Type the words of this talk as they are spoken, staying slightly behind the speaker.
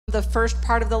the first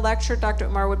part of the lecture. Dr.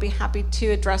 Umar would be happy to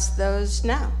address those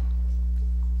now.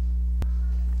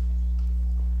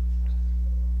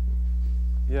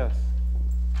 Yes.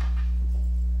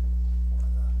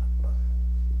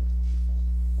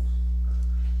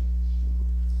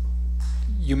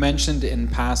 You mentioned in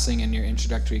passing in your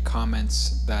introductory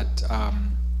comments that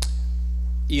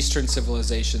Eastern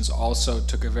civilizations also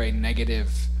took a very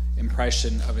negative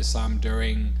impression of Islam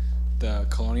during the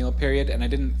colonial period, and I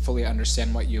didn't fully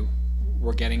understand what you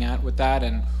were getting at with that,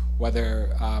 and whether,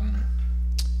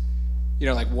 you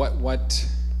know, like what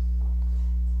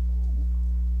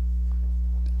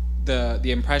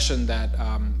the impression that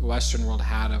Western world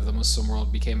had of the Muslim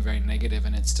world became very negative,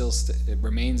 and it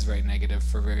remains very negative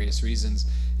for various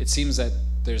reasons. It seems that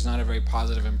there's not a very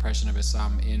positive impression of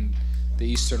Islam in the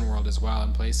Eastern world as well,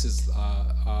 in places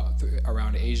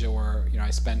around Asia where, you know, I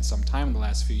spent some time in the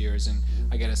last few years, and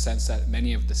I get a sense that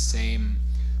many of the same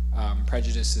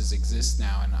prejudices exist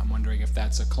now, and I'm wondering if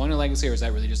that's a colonial legacy, or is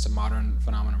that really just a modern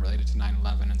phenomenon related to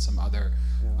 9/11 and some other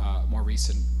more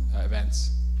recent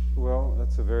events? Well,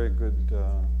 that's a very good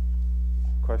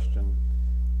question.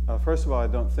 First of all, I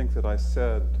don't think that I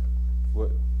said what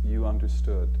you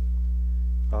understood.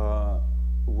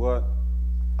 What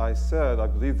I said, I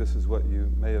believe this is what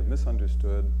you may have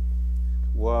misunderstood,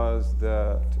 was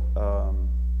that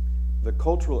the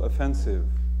cultural offensive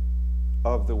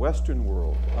of the Western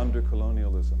world under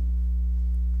colonialism,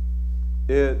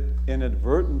 it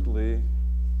inadvertently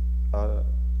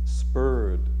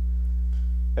spurred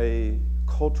a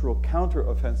cultural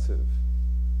counteroffensive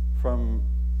from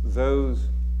those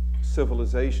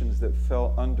civilizations that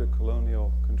fell under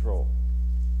colonial control.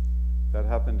 That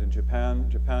happened in Japan.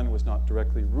 Japan was not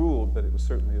directly ruled, but it was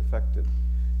certainly affected.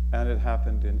 And it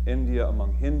happened in India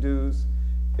among Hindus.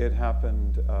 It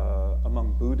happened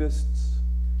among Buddhists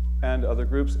and other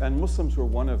groups, and Muslims were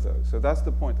one of those. So that's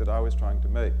the point that I was trying to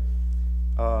make.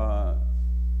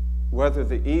 Whether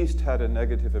the East had a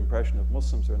negative impression of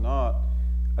Muslims or not,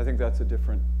 I think that's a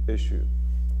different issue.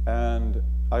 And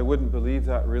I wouldn't believe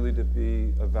that really to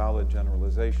be a valid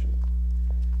generalization.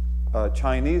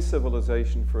 Chinese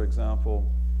civilization, for example,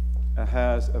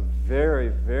 has a very,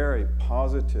 very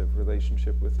positive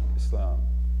relationship with Islam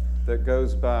that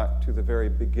goes back to the very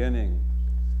beginning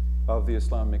of the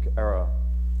Islamic era.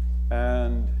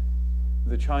 And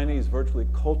the Chinese virtually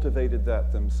cultivated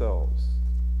that themselves.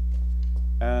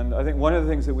 And I think one of the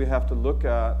things that we have to look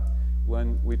at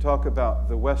when we talk about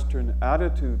the Western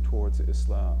attitude towards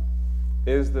Islam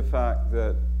is the fact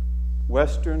that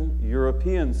Western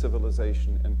European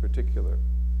civilization in particular,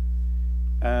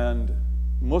 and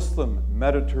Muslim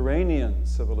Mediterranean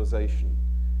civilization,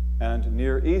 and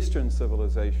Near Eastern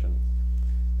civilization,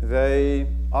 they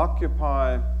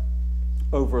occupy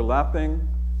overlapping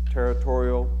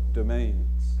territorial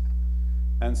domains.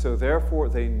 And so therefore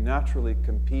they naturally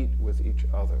compete with each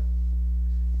other.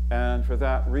 And for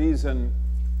that reason,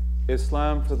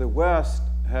 Islam for the West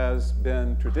has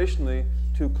been traditionally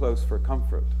too close for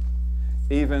comfort.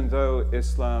 Even though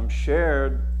Islam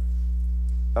shared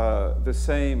the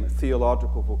same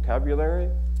theological vocabulary,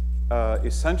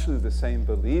 essentially the same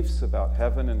beliefs about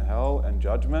heaven and hell and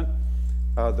judgment,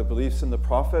 the beliefs in the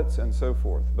prophets and so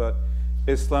forth. But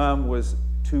Islam was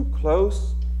too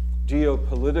close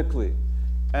geopolitically.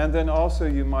 And then also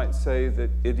you might say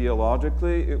that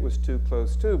ideologically it was too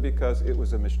close too, because it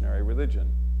was a missionary religion.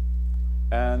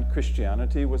 And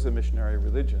Christianity was a missionary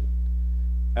religion.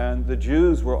 And the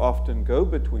Jews were often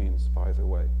go-betweens, by the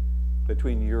way,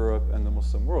 between Europe and the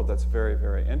Muslim world. That's very,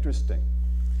 very interesting.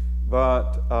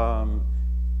 But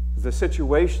the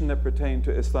situation that pertained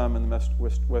to Islam in the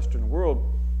Western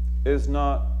world is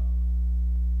not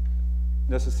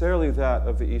necessarily that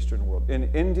of the Eastern world. In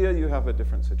India, you have a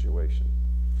different situation.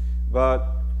 But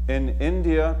in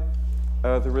India,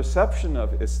 the reception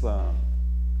of Islam,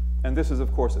 and this is,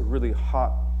 of course, a really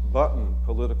hot-button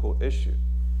political issue,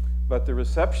 but the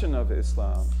reception of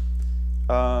Islam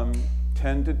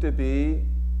tended to be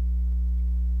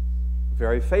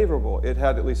very favorable. It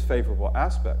had at least favorable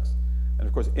aspects. And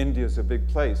of course, India is a big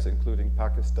place, including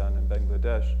Pakistan and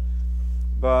Bangladesh.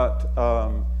 But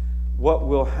what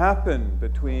will happen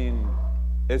between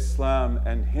Islam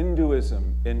and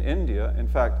Hinduism in India, in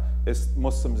fact,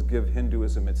 Muslims give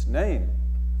Hinduism its name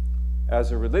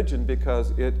as a religion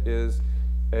because it is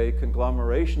a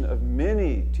conglomeration of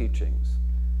many teachings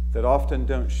that often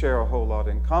don't share a whole lot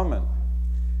in common.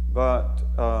 But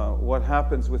what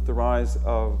happens with the rise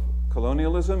of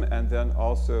colonialism and then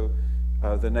also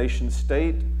the nation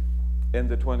state in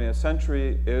the 20th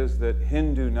century is that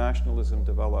Hindu nationalism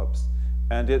develops,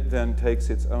 and it then takes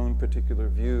its own particular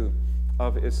view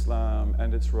of Islam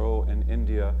and its role in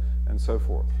India and so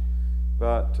forth.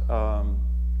 But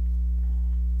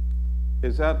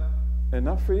is that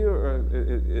enough for you, or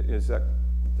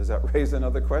does that raise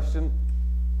another question?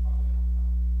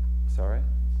 Sorry?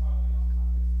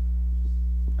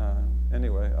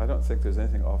 Anyway, I don't think there's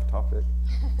anything off topic.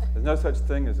 There's no such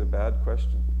thing as a bad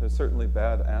question. There's certainly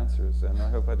bad answers, and I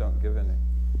hope I don't give any.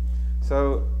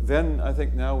 So then I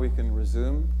think now we can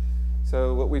resume.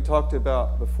 So what we talked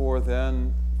about before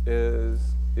then is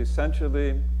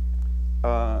essentially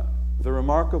the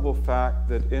remarkable fact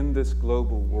that in this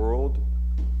global world,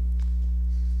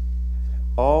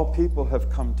 all people have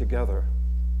come together.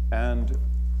 And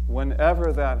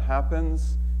whenever that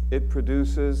happens, it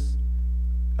produces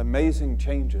amazing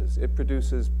changes. It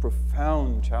produces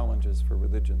profound challenges for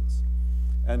religions.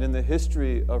 And in the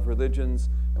history of religions,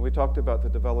 and we talked about the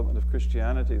development of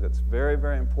Christianity, that's very,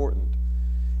 very important.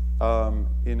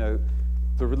 You know,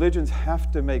 the religions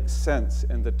have to make sense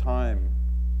in the time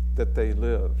that they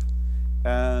live.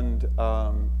 And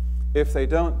if they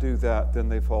don't do that, then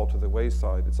they fall to the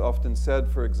wayside. It's often said,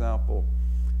 for example,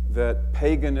 that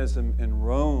paganism in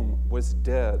Rome was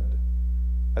dead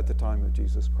at the time of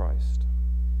Jesus Christ.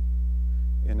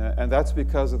 You know, and that's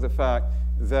because of the fact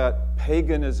that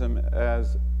paganism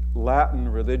as Latin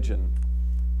religion,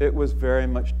 it was very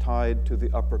much tied to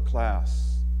the upper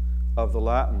class of the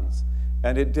Latins,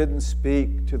 and it didn't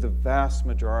speak to the vast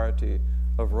majority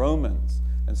of Romans.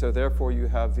 And so therefore you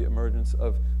have the emergence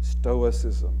of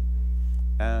Stoicism,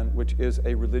 and which is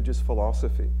a religious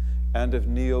philosophy, and of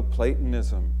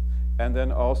Neoplatonism, and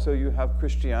then also you have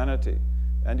Christianity,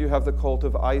 and you have the cult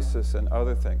of Isis and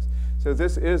other things. So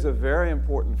this is a very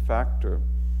important factor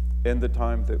in the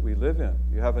time that we live in.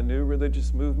 You have a new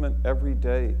religious movement every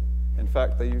day. In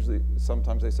fact,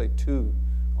 sometimes they say 2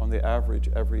 on the average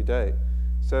every day.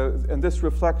 So, and this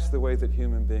reflects the way that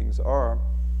human beings are.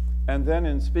 And then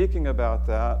in speaking about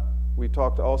that, we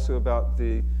talked also about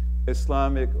the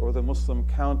Islamic or the Muslim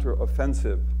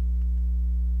counter-offensive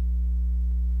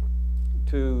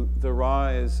to the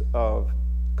rise of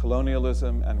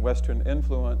colonialism and Western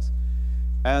influence,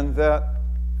 and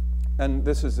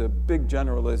this is a big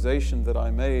generalization that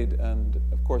I made, and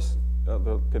of course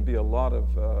there can be a lot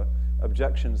of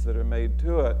objections that are made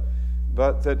to it,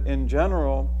 but that in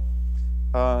general,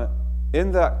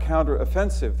 in that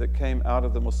counter-offensive that came out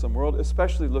of the Muslim world,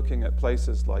 especially looking at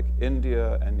places like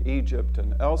India and Egypt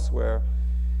and elsewhere,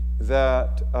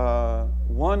 that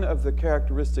one of the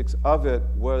characteristics of it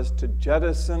was to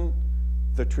jettison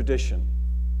the tradition.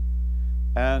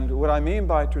 And what I mean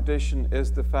by tradition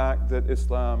is the fact that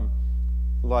Islam,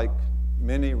 like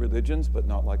many religions, but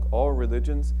not like all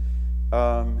religions,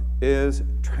 is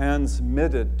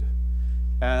transmitted.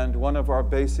 And one of our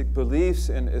basic beliefs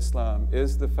in Islam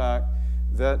is the fact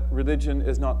that religion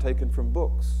is not taken from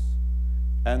books,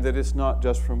 and that it's not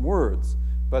just from words,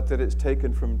 but that it's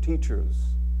taken from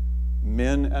teachers,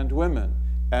 men and women.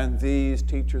 And these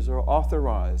teachers are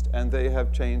authorized, and they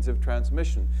have chains of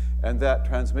transmission. And that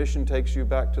transmission takes you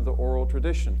back to the oral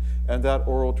tradition. And that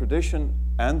oral tradition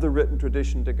and the written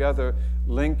tradition together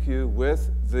link you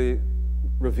with the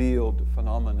revealed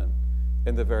phenomenon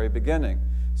in the very beginning.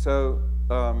 So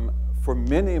for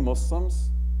many Muslims,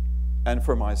 and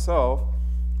for myself,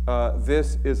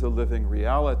 this is a living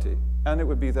reality. And it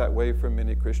would be that way for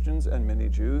many Christians and many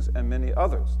Jews and many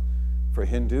others. For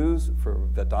Hindus, for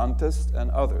Vedantists,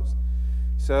 and others.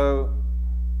 So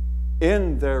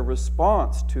in their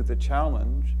response to the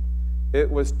challenge, it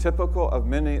was typical of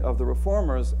many of the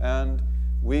reformers, and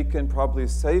we can probably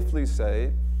safely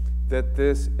say that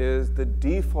this is the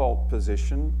default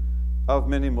position of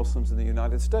many Muslims in the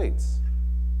United States,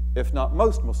 if not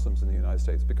most Muslims in the United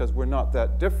States, because we're not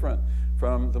that different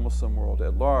from the Muslim world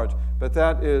at large. But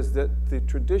that is that the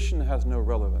tradition has no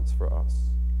relevance for us.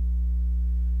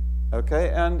 Okay,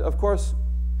 and of course,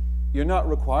 you're not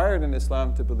required in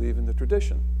Islam to believe in the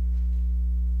tradition.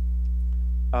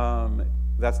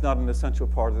 That's not an essential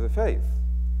part of the faith.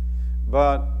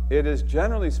 But it is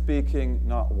generally speaking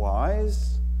not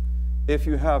wise if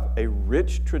you have a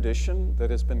rich tradition that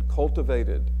has been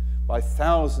cultivated by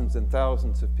thousands and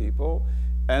thousands of people,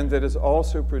 and that has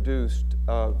also produced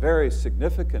very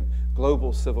significant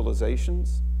global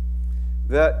civilizations,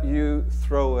 that you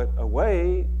throw it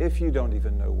away if you don't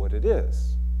even know what it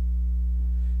is.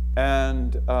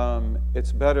 And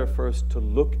it's better first to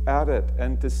look at it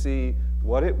and to see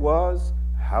what it was,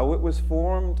 how it was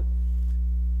formed,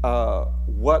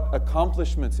 what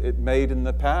accomplishments it made in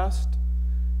the past,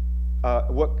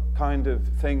 what kind of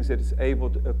things it is able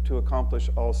to accomplish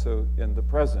also in the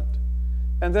present.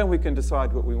 And then we can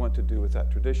decide what we want to do with that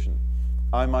tradition.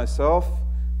 I myself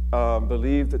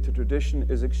believe that the tradition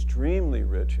is extremely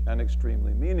rich and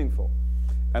extremely meaningful.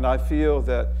 And I feel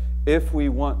that if we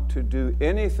want to do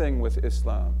anything with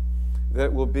Islam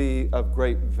that will be of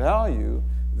great value,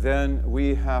 then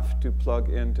we have to plug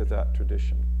into that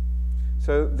tradition.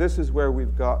 So this is where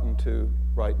we've gotten to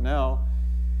right now.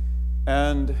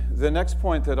 And the next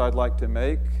point that I'd like to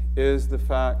make is the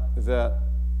fact that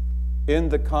in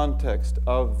the context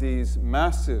of these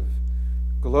massive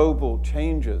global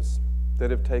changes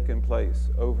that have taken place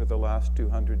over the last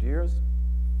 200 years,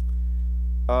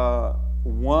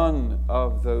 one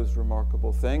of those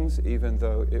remarkable things, even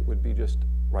though it would be just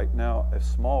right now a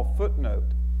small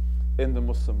footnote in the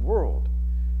Muslim world,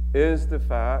 is the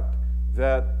fact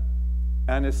that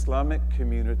an Islamic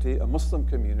community, a Muslim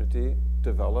community,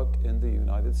 developed in the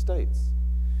United States.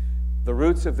 The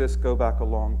roots of this go back a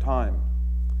long time.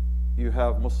 You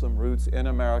have Muslim roots in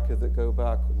America that go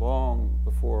back long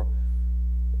before,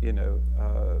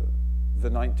 the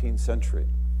 19th century.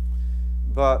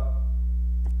 But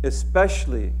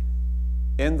especially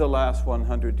in the last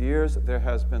 100 years, there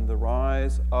has been the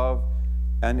rise of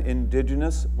an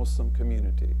indigenous Muslim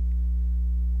community,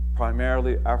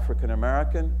 primarily African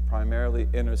American, primarily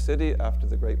inner city after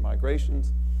the Great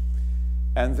Migrations.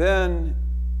 And then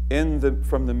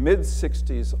from the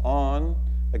mid-60s on,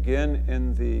 again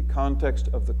in the context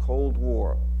of the Cold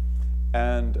War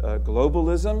and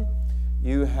globalism,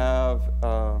 you have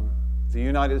the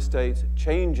United States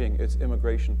changing its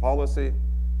immigration policy,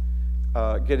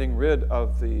 getting rid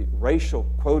of the racial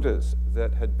quotas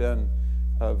that had been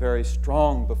very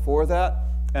strong before that,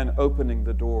 and opening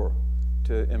the door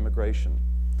to immigration.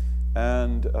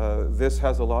 And this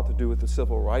has a lot to do with the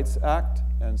Civil Rights Act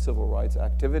and civil rights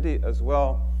activity as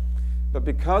well. But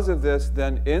because of this,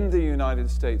 then in the United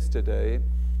States today,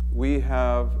 we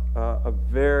have a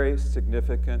very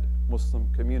significant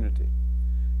Muslim community.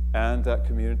 And that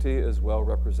community is well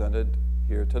represented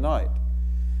here tonight.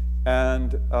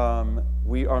 And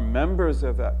we are members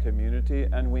of that community,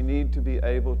 and we need to be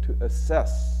able to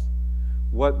assess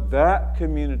what that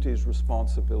community's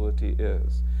responsibility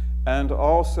is, and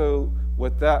also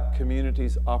what that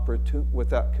community's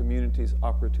opportunities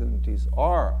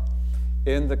are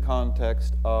in the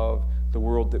context of the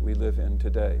world that we live in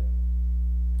today.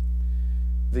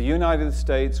 The United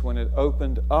States, when it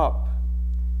opened up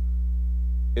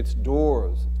its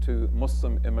doors to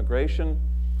Muslim immigration,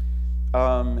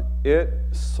 it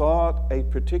sought a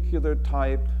particular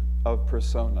type of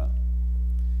persona.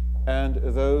 And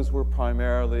those were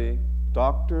primarily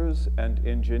doctors and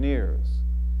engineers.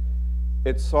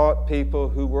 It sought people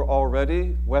who were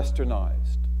already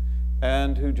westernized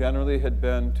and who generally had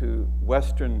been to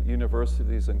Western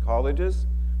universities and colleges,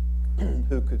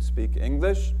 who could speak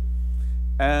English,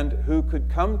 and who could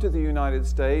come to the United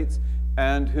States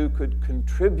and who could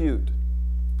contribute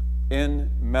in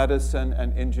medicine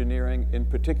and engineering in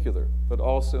particular, but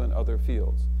also in other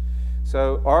fields.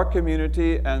 So our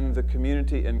community and the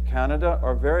community in Canada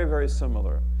are very, very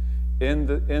similar in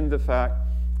the fact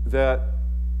that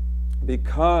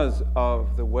because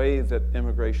of the way that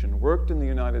immigration worked in the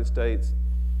United States,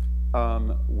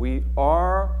 we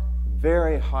are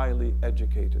very highly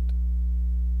educated.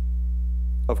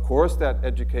 Of course, that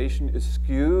education is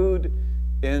skewed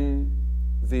in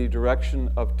the direction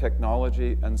of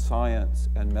technology and science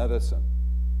and medicine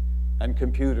and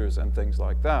computers and things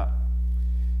like that.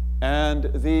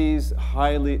 And these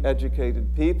highly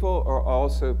educated people are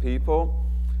also people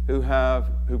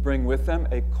who bring with them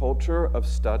a culture of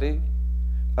study,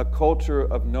 a culture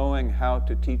of knowing how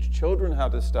to teach children how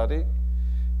to study,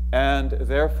 and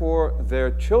therefore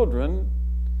their children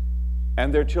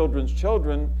and their children's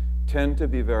children tend to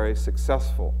be very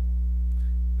successful.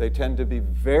 They tend to be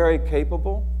very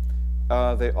capable.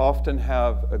 They often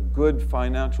have a good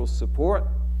financial support,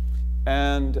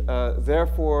 and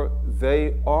therefore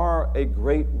they are a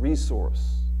great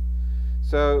resource.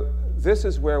 So this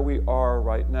is where we are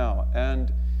right now,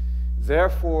 and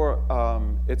therefore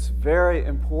it's very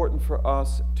important for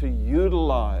us to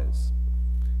utilize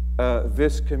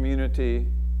this community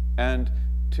and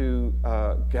to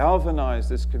galvanize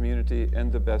this community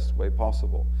in the best way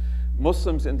possible.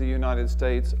 Muslims in the United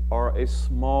States are a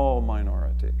small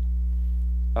minority.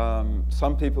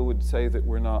 Some people would say that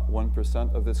we're not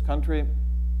 1% of this country.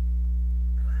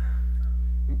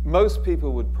 Most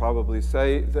people would probably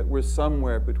say that we're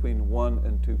somewhere between 1%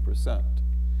 and 2%.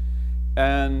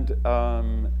 And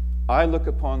I look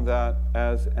upon that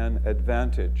as an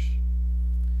advantage.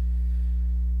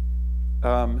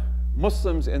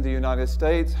 Muslims in the United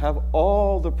States have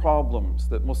all the problems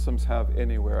that Muslims have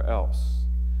anywhere else.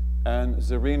 And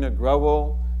Zarina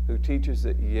Growell, who teaches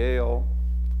at Yale,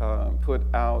 put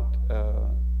out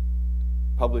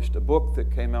published a book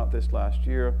that came out this last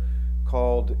year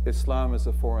called Islam is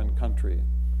a Foreign Country.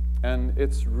 And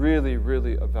it's really,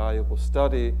 really a valuable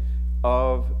study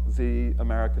of the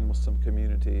American Muslim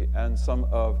community and some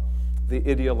of the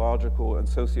ideological and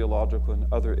sociological and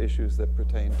other issues that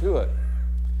pertain to it.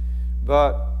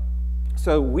 But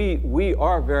so we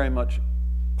are very much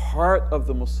part of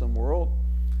the Muslim world.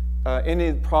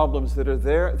 Any problems that are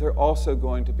there, they're also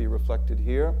going to be reflected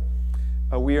here.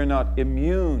 We are not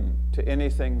immune to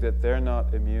anything that they're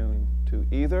not immune to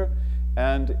either.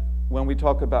 And when we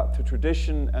talk about the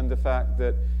tradition and the fact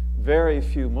that very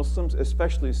few Muslims,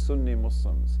 especially Sunni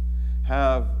Muslims,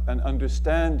 have an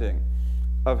understanding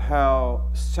of how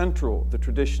central the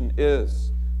tradition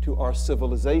is to our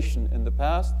civilization in the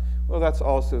past, well, that's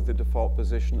also the default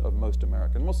position of most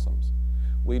American Muslims.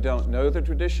 We don't know the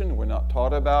tradition, we're not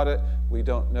taught about it, we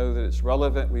don't know that it's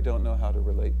relevant, we don't know how to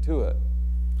relate to it.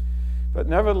 But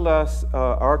nevertheless,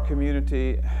 our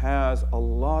community has a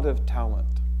lot of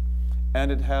talent,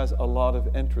 and it has a lot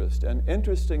of interest. And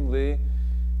interestingly,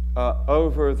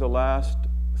 over the last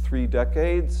 3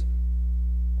 decades,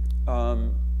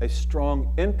 a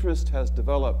strong interest has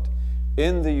developed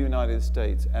in the United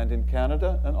States and in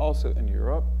Canada and also in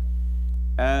Europe,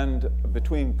 and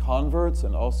between converts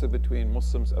and also between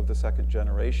Muslims of the second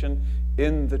generation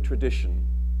in the tradition.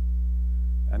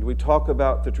 And we talk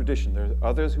about the tradition. There are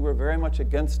others who are very much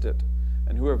against it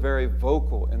and who are very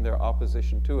vocal in their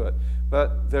opposition to it.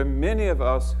 But there are many of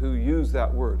us who use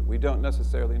that word. We don't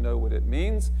necessarily know what it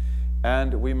means,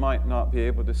 and we might not be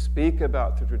able to speak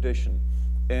about the tradition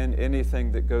in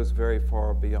anything that goes very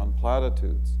far beyond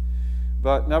platitudes.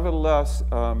 But nevertheless,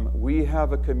 we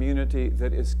have a community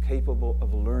that is capable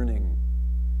of learning.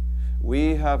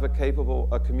 We have a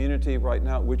community right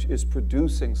now which is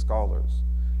producing scholars.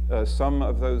 Some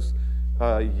of those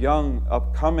young,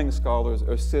 upcoming scholars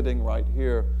are sitting right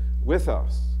here with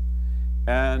us.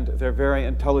 And they're very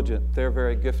intelligent, they're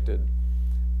very gifted.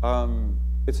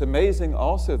 It's amazing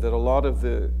also that a lot of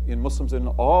the Muslims in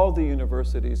all the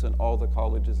universities and all the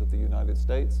colleges of the United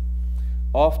States,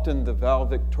 often the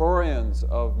valedictorians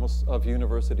of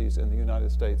universities in the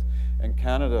United States and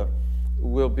Canada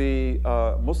will be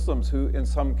Muslims who in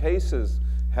some cases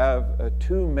have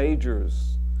 2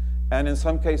 majors, and in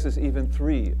some cases even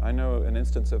 3. I know an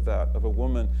instance of that, of a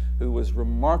woman who was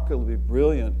remarkably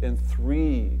brilliant in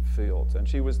 3 fields, and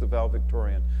she was the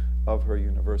valedictorian of her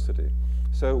university.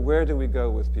 So where do we go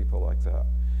with people like that?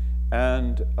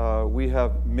 And we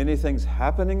have many things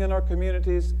happening in our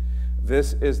communities.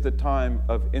 This is the time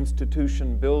of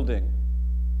institution building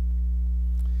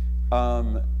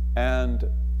and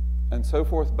so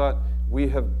forth, but we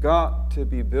have got to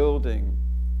be building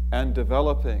and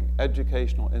developing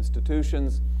educational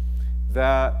institutions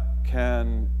that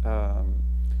can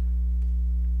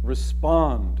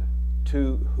respond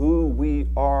to who we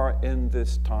are in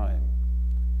this time,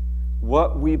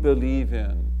 what we believe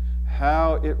in,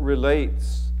 how it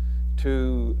relates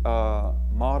to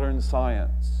modern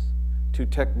science, to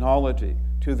technology,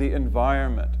 to the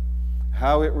environment,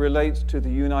 how it relates to the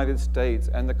United States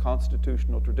and the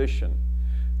constitutional tradition,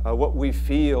 what we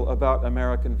feel about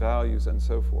American values and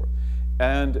so forth.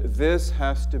 And this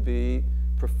has to be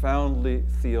profoundly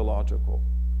theological.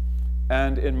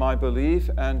 And in my belief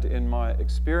and in my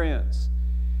experience,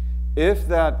 if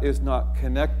that is not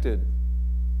connected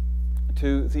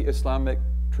to the Islamic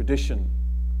tradition,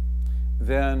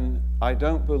 then I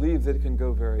don't believe that it can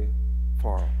go very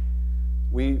far.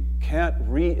 We can't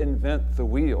reinvent the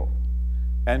wheel,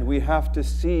 and we have to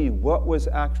see what was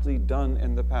actually done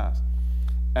in the past.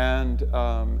 And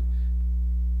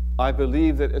I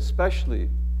believe that especially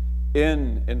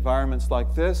in environments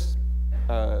like this,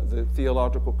 the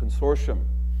Theological Consortium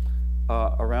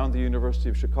around the University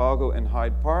of Chicago and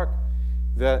Hyde Park,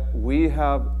 that we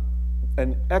have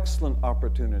an excellent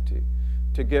opportunity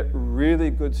to get really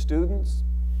good students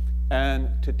and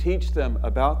to teach them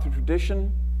about the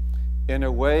tradition in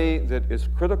a way that is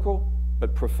critical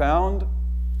but profound,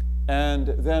 and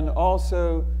then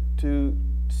also to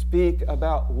speak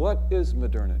about what is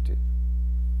modernity,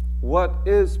 what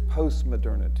is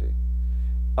postmodernity,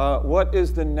 what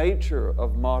is the nature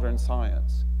of modern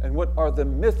science, and what are the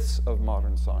myths of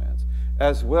modern science,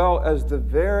 as well as the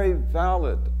very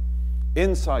valid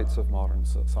insights of modern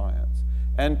science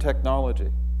and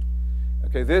technology.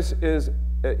 Okay, this is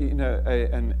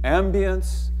an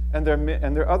ambience, and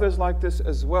there are others like this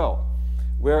as well,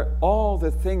 where all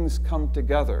the things come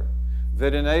together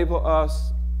that enable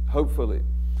us, hopefully,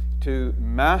 to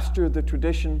master the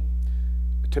tradition,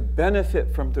 to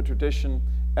benefit from the tradition,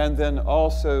 and then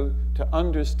also to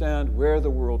understand where the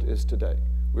world is today.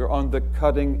 We're on the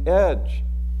cutting edge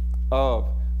of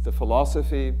the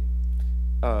philosophy,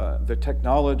 the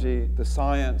technology, the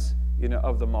science,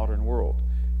 of the modern world.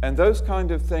 And those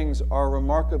kind of things are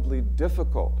remarkably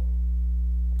difficult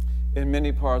in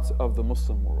many parts of the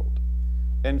Muslim world.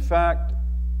 In fact,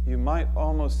 you might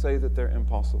almost say that they're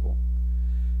impossible.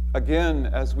 Again,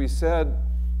 as we said,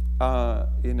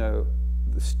 the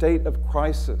state of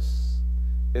crisis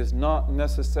is not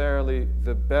necessarily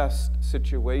the best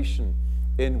situation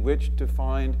in which to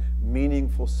find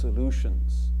meaningful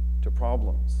solutions to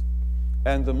problems.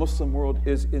 And the Muslim world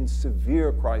is in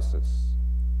severe crisis.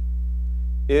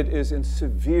 It is in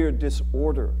severe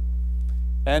disorder.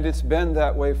 And it's been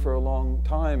that way for a long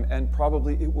time, and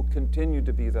probably it will continue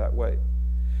to be that way.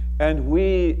 And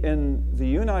we in the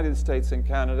United States and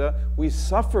Canada, we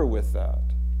suffer with that.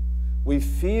 We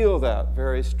feel that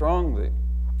very strongly.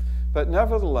 But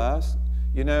nevertheless,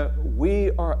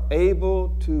 we are able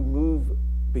to move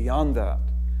beyond that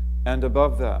and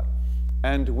above that.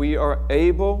 And we are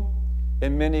able,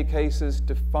 in many cases,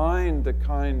 to find the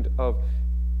kind of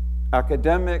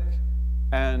academic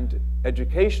and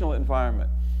educational environment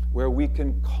where we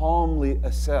can calmly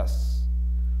assess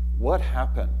what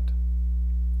happened,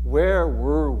 where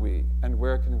were we, and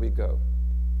where can we go.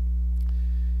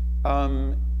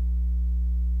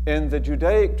 In the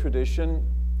Judaic tradition,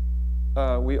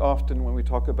 we often, when we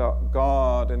talk about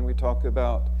God and we talk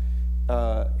about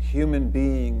human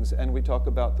beings and we talk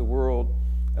about the world,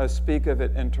 speak of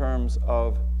it in terms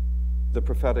of the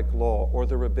prophetic law or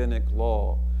the rabbinic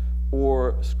law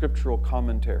or scriptural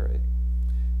commentary.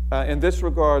 In this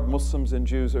regard, Muslims and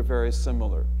Jews are very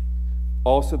similar.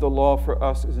 Also, the law for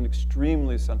us is an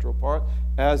extremely central part,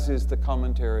 as is the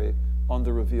commentary on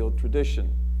the revealed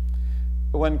tradition.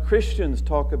 When Christians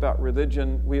talk about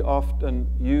religion, we often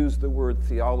use the word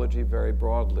theology very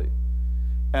broadly.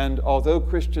 And although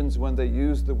Christians, when they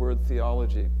use the word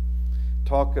theology,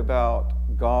 talk about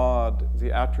God,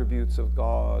 the attributes of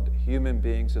God, human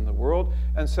beings in the world,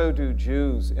 and so do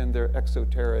Jews in their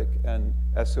exoteric and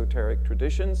esoteric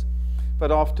traditions.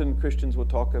 But often Christians will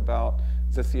talk about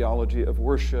the theology of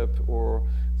worship, or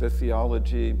the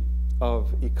theology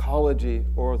of ecology,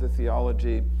 or the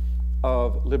theology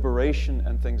of liberation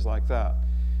and things like that.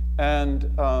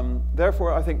 And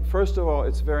therefore, I think, first of all,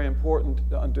 it's very important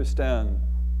to understand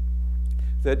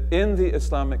that in the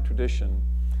Islamic tradition,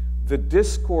 the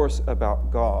discourse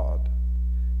about God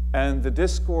and the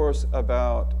discourse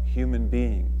about human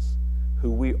beings,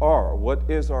 who we are, what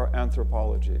is our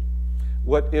anthropology,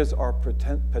 what is our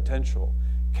potential,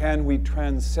 can we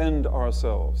transcend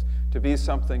ourselves to be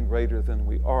something greater than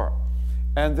we are,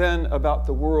 and then about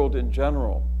the world in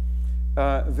general.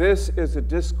 This is a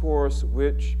discourse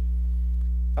which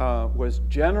was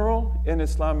general in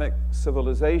Islamic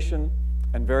civilization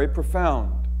and very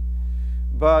profound,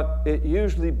 but it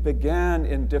usually began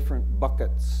in different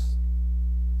buckets.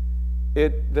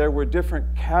 There were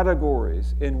different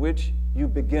categories in which you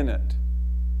begin it.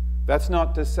 That's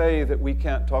not to say that we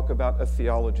can't talk about a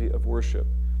theology of worship,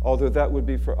 although that would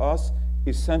be for us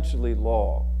essentially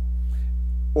law,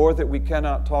 or that we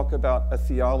cannot talk about a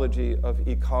theology of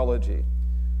ecology,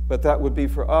 but that would be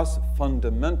for us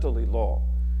fundamentally law.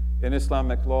 In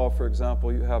Islamic law, for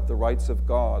example, you have the rights of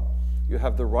God, you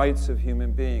have the rights of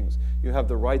human beings, you have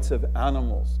the rights of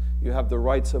animals, you have the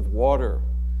rights of water,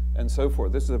 and so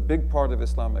forth. This is a big part of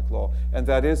Islamic law, and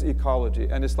that is ecology.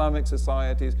 And Islamic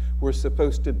societies were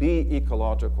supposed to be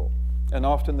ecological, and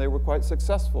often they were quite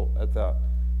successful at that,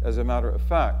 as a matter of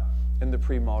fact, in the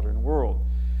pre-modern world.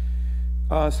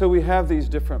 So we have these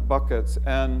different buckets,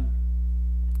 and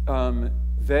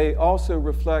they also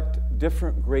reflect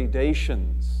different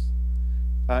gradations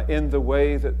in the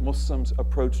way that Muslims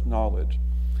approach knowledge.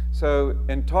 So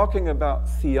in talking about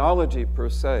theology per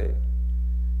se,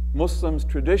 Muslims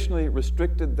traditionally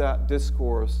restricted that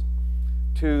discourse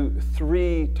to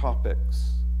 3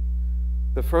 topics.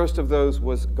 The first of those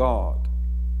was God,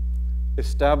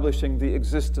 establishing the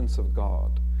existence of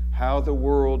God, how the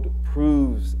world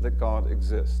proves that God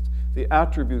exists, the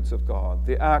attributes of God,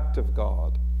 the act of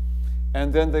God.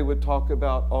 And then they would talk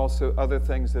about also other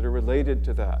things that are related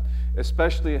to that,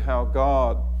 especially how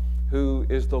God, who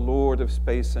is the Lord of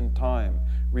space and time,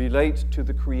 relates to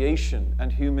the creation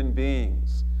and human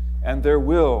beings and their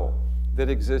will that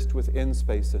exist within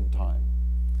space and time.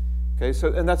 Okay,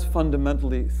 so, and that's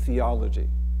fundamentally theology,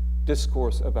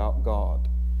 discourse about God.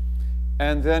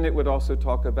 And then it would also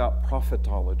talk about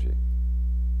prophetology.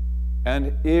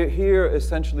 And here,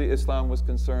 essentially, Islam was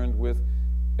concerned with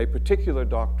a particular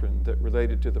doctrine that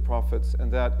related to the prophets,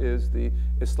 and that is the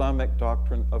Islamic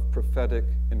doctrine of prophetic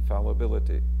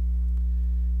infallibility.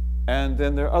 And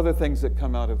then there are other things that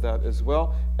come out of that as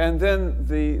well. And then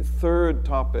the third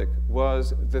topic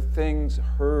was the things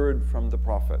heard from the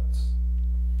prophets.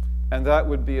 And that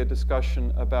would be a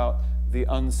discussion about the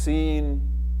unseen,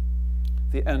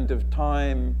 the end of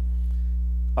time,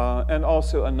 and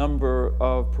also a number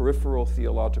of peripheral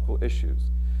theological issues.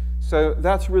 So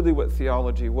that's really what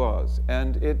theology was,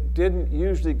 and it didn't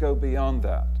usually go beyond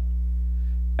that.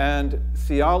 And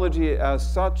theology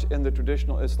as such in the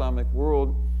traditional Islamic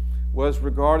world was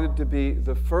regarded to be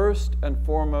the first and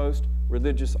foremost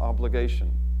religious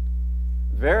obligation.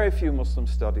 Very few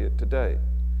Muslims study it today.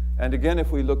 And again,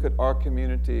 if we look at our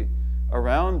community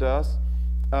around us,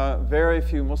 very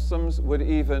few Muslims would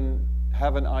even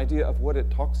have an idea of what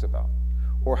it talks about,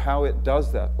 or how it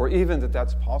does that, or even that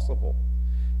that's possible.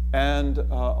 And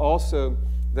also,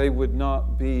 they would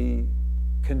not be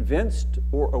convinced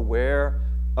or aware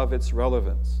of its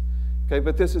relevance. Okay,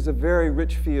 but this is a very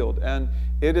rich field, and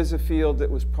it is a field that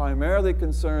was primarily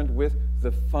concerned with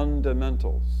the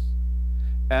fundamentals.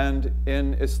 And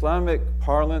in Islamic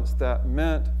parlance, that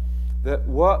meant that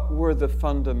what were the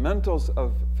fundamentals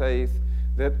of faith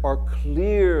that are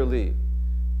clearly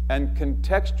and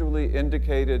contextually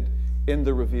indicated in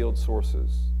the revealed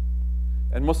sources.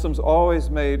 And Muslims always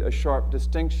made a sharp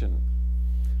distinction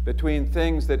between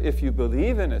things that if you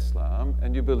believe in Islam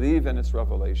and you believe in its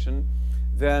revelation,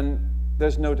 then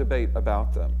there's no debate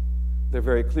about them. They're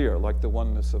very clear, like the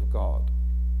oneness of God.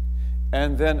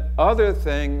 And then other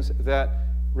things that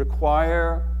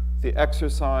require the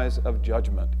exercise of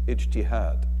judgment,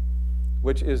 ijtihad,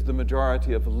 which is the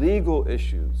majority of legal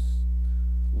issues.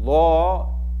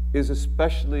 Law is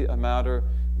especially a matter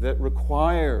that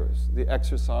requires the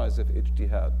exercise of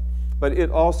ijtihad, but it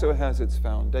also has its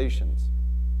foundations.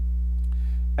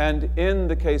 And in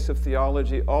the case of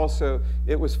theology also,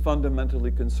 it was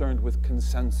fundamentally concerned with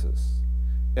consensus.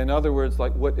 In other words,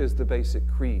 like, what is the basic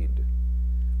creed?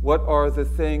 What are the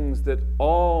things that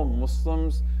all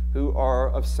Muslims who are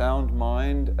of sound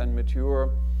mind and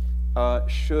mature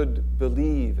should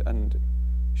believe and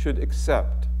should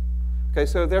accept? Okay,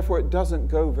 so therefore it doesn't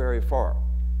go very far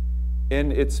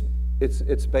in its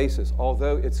basis,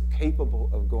 although it's capable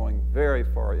of going very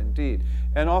far indeed.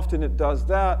 And often it does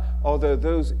that, although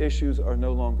those issues are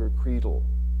no longer creedal.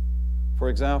 For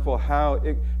example,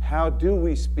 how do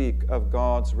we speak of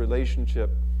God's relationship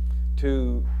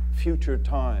to future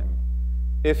time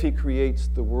if he creates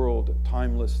the world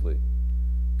timelessly?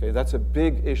 Okay, that's a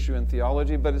big issue in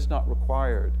theology, but it's not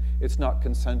required. It's not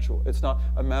consensual. It's not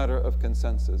a matter of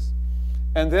consensus.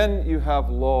 And then you have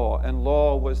law, and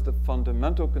law was the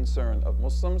fundamental concern of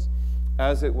Muslims,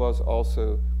 as it was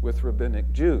also with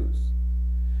rabbinic Jews.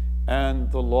 And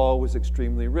the law was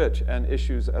extremely rich, and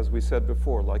issues, as we said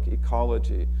before, like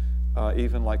ecology,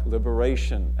 even like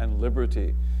liberation and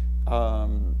liberty,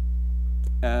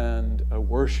 and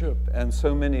worship, and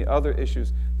so many other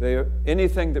issues.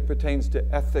 Anything that pertains to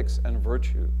ethics and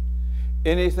virtue,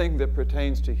 anything that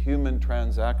pertains to human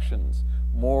transactions,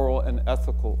 moral and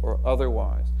ethical or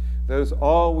otherwise, those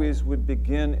always would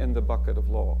begin in the bucket of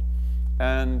law.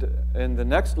 And in the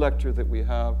next lecture that we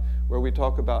have, where we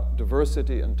talk about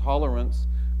diversity and tolerance,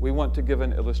 we want to give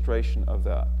an illustration of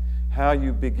that. How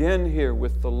you begin here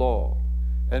with the law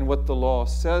and what the law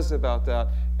says about that,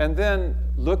 and then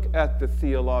look at the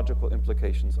theological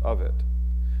implications of it.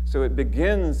 So it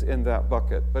begins in that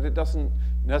bucket, but it doesn't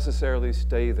necessarily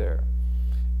stay there.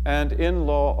 And in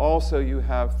law also you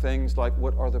have things like,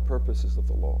 what are the purposes of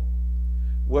the law?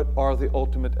 What are the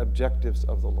ultimate objectives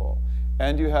of the law?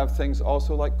 And you have things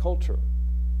also like culture.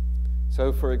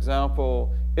 So for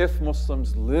example, if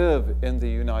Muslims live in the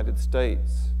United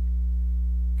States,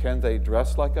 can they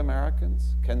dress like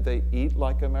Americans? Can they eat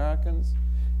like Americans?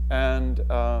 And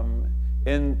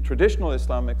in traditional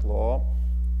Islamic law,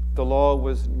 the law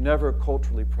was never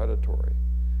culturally predatory.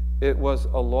 It was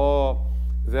a law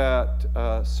that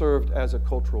served as a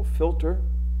cultural filter.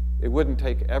 It wouldn't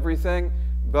take everything,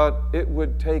 but it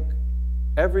would take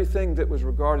everything that was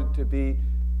regarded to be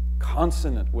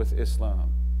consonant with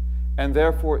Islam. And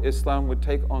therefore, Islam would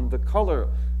take on the color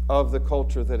of the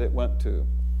culture that it went to.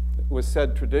 It was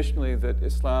said traditionally that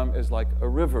Islam is like a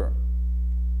river,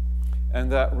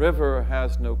 and that river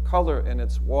has no color in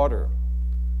its water.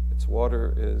 Its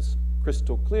water is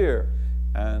crystal clear,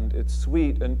 and it's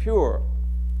sweet and pure.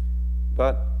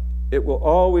 But it will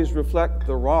always reflect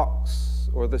the rocks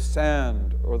or the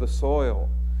sand or the soil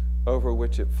over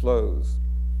which it flows.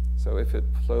 So if it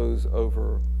flows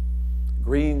over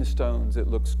green stones, it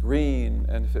looks green,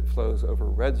 and if it flows over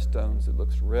red stones, it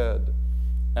looks red.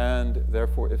 And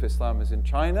therefore, if Islam is in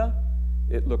China,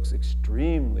 it looks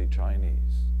extremely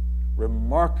Chinese.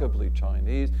 remarkably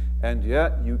Chinese, and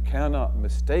yet you cannot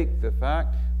mistake the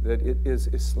fact that it is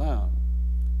Islam,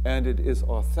 and it is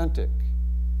authentic.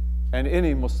 And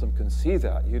any Muslim can see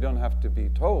that. You don't have to be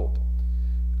told.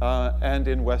 And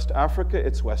in West Africa,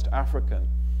 it's West African.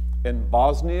 In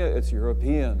Bosnia, it's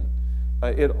European.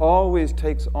 It always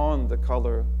takes on the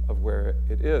color of where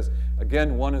it is.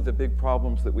 Again, one of the big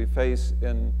problems that we face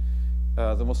in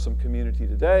the Muslim community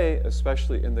today,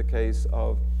 especially in the case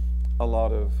of a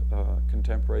lot of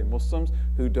contemporary Muslims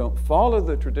who don't follow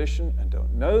the tradition and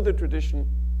don't know the tradition,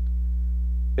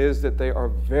 is that they are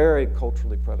very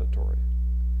culturally predatory.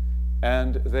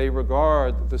 And they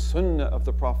regard the Sunnah of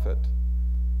the Prophet,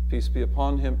 peace be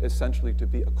upon him, essentially to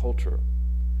be a culture.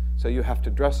 So you have to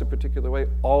dress a particular way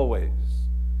always.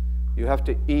 You have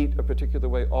to eat a particular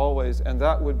way always, and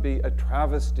that would be a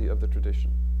travesty of the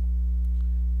tradition.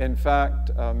 In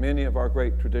fact, many of our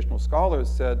great traditional scholars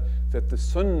said that the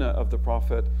Sunnah of the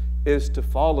Prophet is to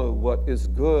follow what is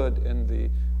good in the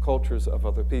cultures of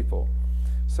other people.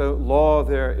 So law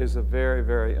there is a very,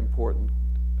 very important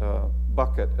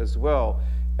bucket as well.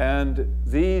 And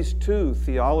these two,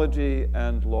 theology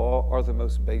and law, are the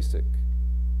most basic.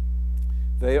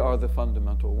 They are the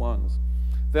fundamental ones.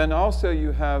 Then also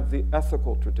you have the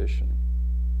ethical tradition.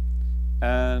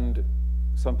 And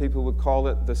some people would call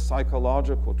it the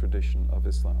psychological tradition of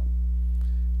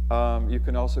Islam. You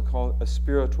can also call it a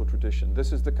spiritual tradition.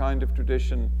 This is the kind of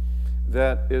tradition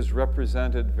that is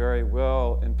represented very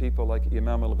well in people like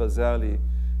Imam al-Ghazali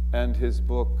and his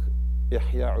book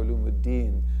Ihya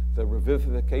Ulumuddin, the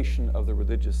revivification of the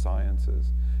religious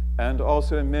sciences, and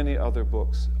also in many other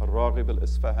books, Al-Raghib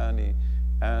al-Isfahani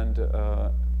and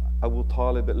Abu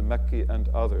Talib al-Makki and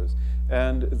others.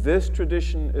 And this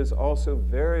tradition is also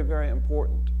very, very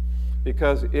important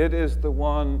because it is the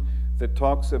one that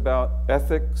talks about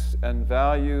ethics and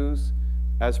values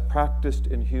as practiced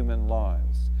in human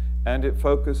lives. And it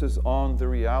focuses on the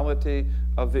reality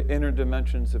of the inner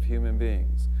dimensions of human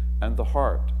beings and the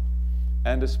heart,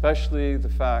 and especially the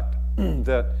fact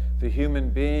that the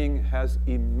human being has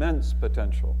immense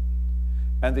potential,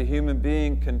 and the human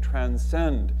being can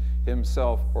transcend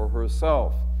himself or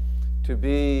herself to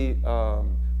be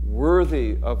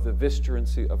worthy of the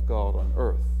vigilancy of God on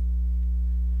earth.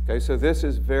 Okay, so this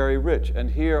is very rich. And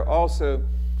here also,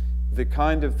 the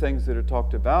kind of things that are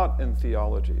talked about in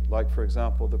theology, like, for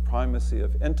example, the primacy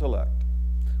of intellect,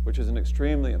 which is an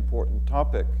extremely important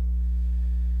topic,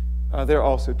 they're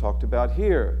also talked about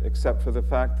here, except for the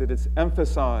fact that it's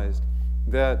emphasized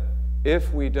that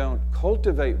if we don't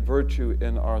cultivate virtue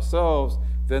in ourselves,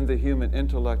 then the human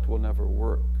intellect will never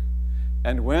work.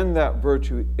 And when that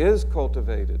virtue is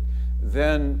cultivated,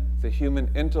 then the human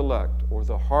intellect or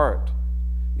the heart,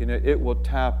 it will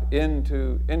tap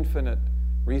into infinite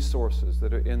resources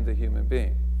that are in the human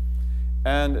being.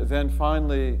 And then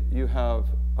finally, you have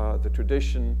the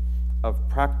tradition of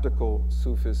practical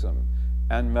Sufism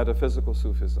and metaphysical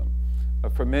Sufism.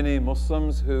 For many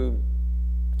Muslims who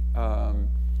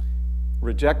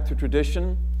reject the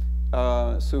tradition,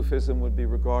 Sufism would be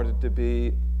regarded to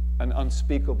be an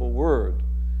unspeakable word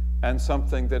and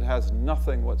something that has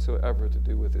nothing whatsoever to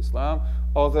do with Islam,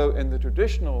 although in the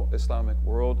traditional Islamic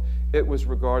world, it was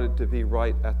regarded to be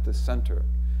right at the center.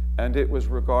 And it was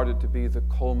regarded to be the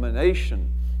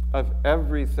culmination of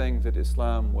everything that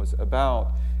Islam was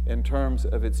about in terms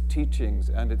of its teachings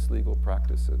and its legal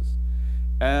practices.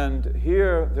 And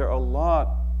here,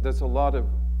 there's a lot of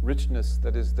richness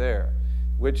that is there,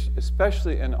 which,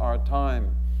 especially in our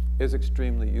time, is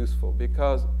extremely useful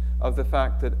because of the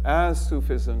fact that as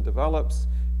Sufism develops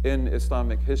in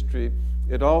Islamic history,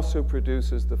 it also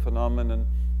produces the phenomenon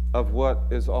of what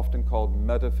is often called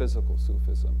metaphysical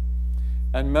Sufism.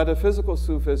 And metaphysical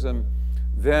Sufism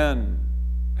then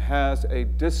has a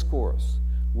discourse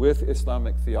with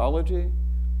Islamic theology,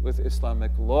 with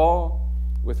Islamic law,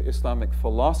 with Islamic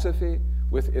philosophy,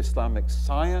 with Islamic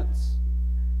science,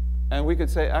 and we could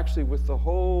say actually with the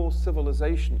whole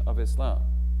civilization of Islam.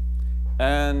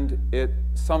 And it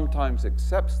sometimes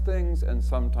accepts things and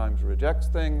sometimes rejects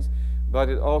things, but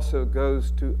it also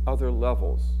goes to other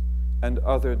levels and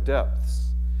other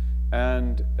depths.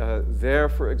 And there,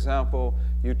 for example,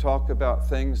 you talk about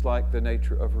things like the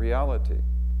nature of reality.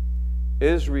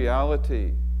 Is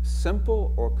reality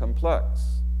simple or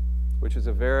complex? Which is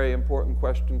a very important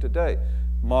question today.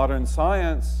 Modern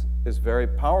science is very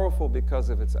powerful because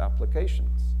of its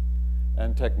applications.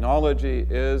 And technology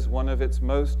is one of its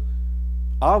most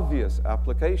obvious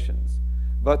applications.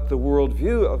 But the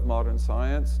worldview of modern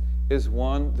science is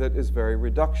one that is very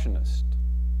reductionist.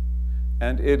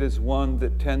 And it is one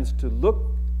that tends to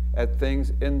look at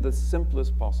things in the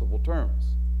simplest possible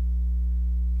terms.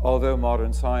 although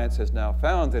modern science has now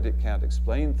found that it can't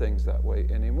explain things that way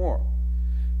anymore.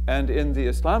 And in the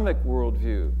Islamic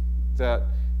worldview that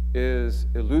is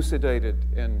elucidated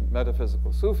in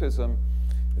metaphysical Sufism,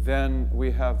 then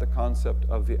we have the concept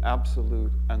of the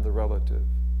absolute and the relative,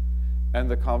 and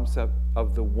the concept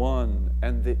of the one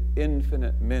and the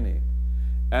infinite many,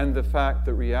 and the fact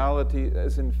that reality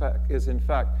is in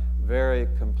fact very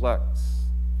complex,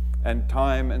 and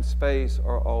time and space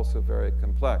are also very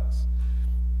complex.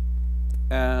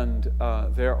 And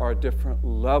there are different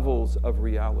levels of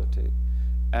reality,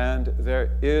 and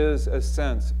there is a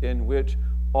sense in which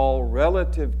all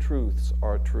relative truths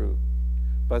are true,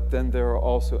 but then there are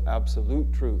also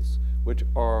absolute truths which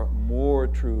are more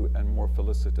true and more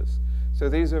felicitous. So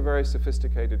these are very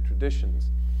sophisticated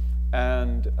traditions.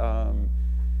 And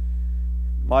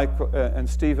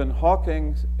Stephen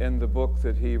Hawking, in the book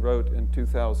that he wrote in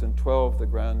 2012, The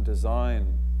Grand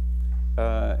Design,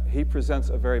 he presents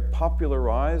a very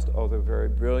popularized, although very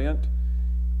brilliant,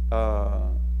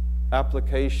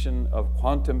 application of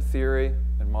quantum theory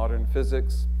and modern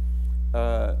physics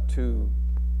to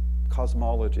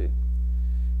cosmology.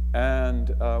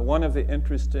 And one of the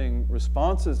interesting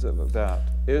responses of that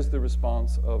is the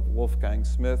response of Wolfgang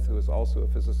Smith, who is also a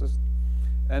physicist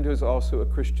and who is also a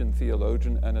Christian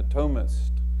theologian and a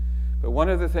Thomist. But one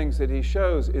of the things that he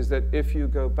shows is that if you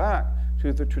go back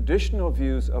to the traditional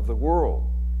views of the world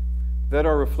that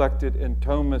are reflected in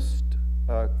Thomist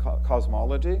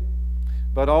cosmology,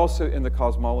 but also in the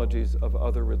cosmologies of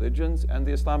other religions, and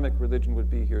the Islamic religion would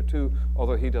be here too,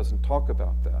 although he doesn't talk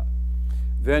about that,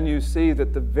 then you see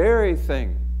that the very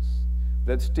things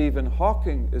that Stephen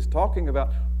Hawking is talking about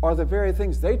are the very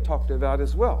things they talked about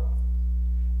as well,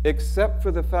 except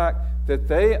for the fact that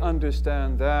they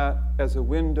understand that as a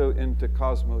window into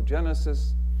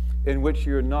cosmogenesis, in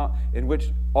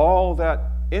which all that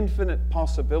infinite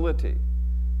possibility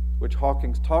which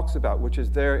Hawking talks about, which is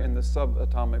there in the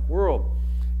subatomic world,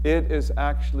 it is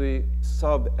actually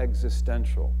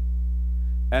sub-existential.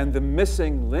 And the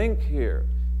missing link here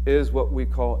is what we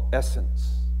call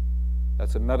essence.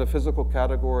 That's a metaphysical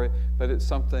category, but it's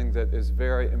something that is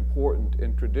very important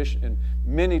in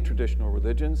many traditional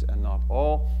religions, and not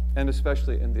all, and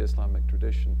especially in the Islamic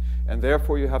tradition. And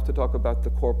therefore you have to talk about the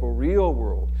corporeal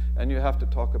world, and you have to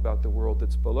talk about the world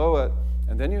that's below it,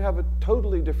 and then you have a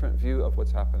totally different view of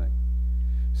what's happening.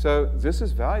 So this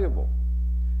is valuable.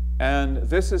 And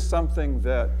this is something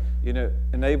that,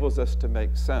 enables us to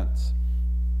make sense.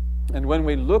 And when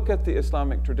we look at the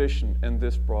Islamic tradition in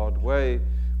this broad way,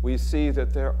 we see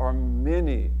that there are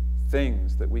many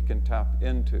things that we can tap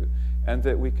into and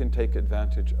that we can take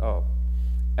advantage of.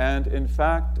 And in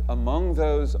fact, among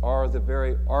those are the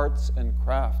very arts and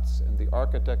crafts and the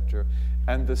architecture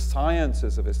and the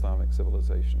sciences of Islamic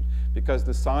civilization. Because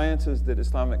the sciences that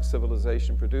Islamic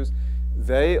civilization produced,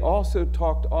 they also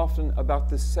talked often about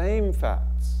the same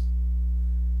facts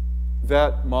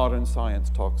that modern science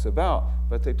talks about,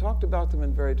 but they talked about them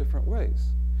in very different ways.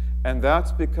 And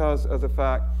that's because of the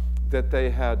fact that they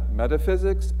had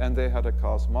metaphysics, and they had a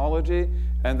cosmology,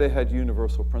 and they had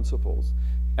universal principles.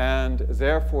 And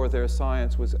therefore their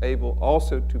science was able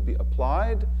also to be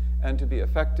applied and to be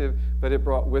effective, but it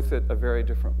brought with it a very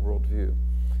different worldview.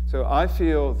 So I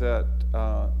feel that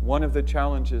one of the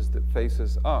challenges that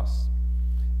faces us,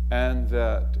 and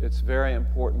that it's very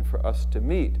important for us to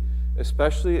meet,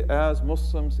 especially as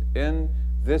Muslims in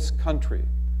this country,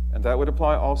 and that would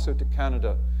apply also to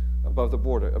Canada above the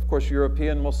border. Of course,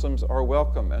 European Muslims are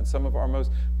welcome, and some of our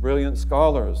most brilliant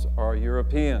scholars are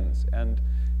Europeans, and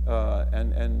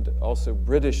also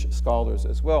British scholars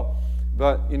as well.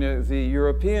 But the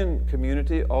European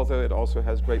community, although it also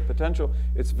has great potential,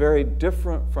 it's very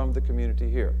different from the community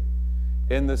here,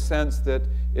 in the sense that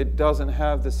it doesn't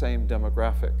have the same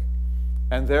demographic.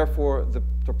 And therefore,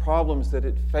 the problems that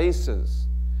it faces,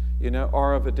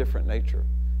 are of a different nature.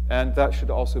 And that should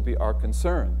also be our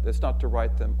concern. It's not to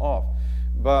write them off.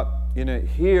 But,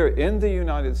 here in the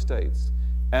United States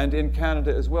and in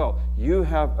Canada as well, you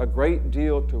have a great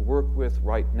deal to work with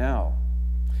right now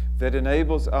that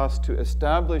enables us to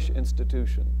establish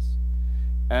institutions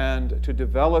and to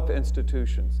develop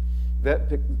institutions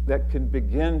that can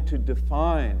begin to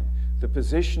define the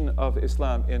position of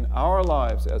Islam in our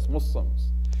lives as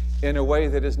Muslims in a way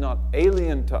that is not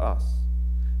alien to us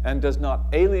and does not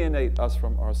alienate us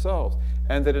from ourselves,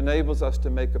 and that enables us to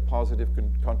make a positive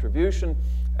contribution,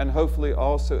 and hopefully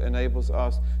also enables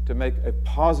us to make a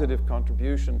positive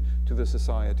contribution to the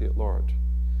society at large.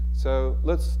 So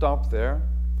let's stop there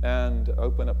and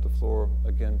open up the floor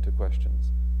again to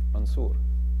questions. Mansour. Which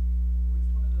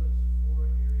one of those four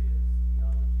areas,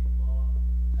 theology, law,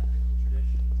 ethical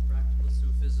tradition, practical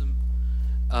Sufism,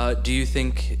 Do you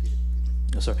think,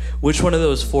 which one of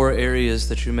those 4 areas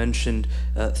that you mentioned,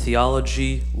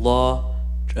 theology, law,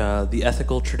 the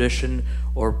ethical tradition,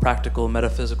 or practical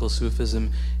metaphysical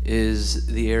Sufism, is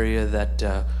the area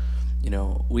that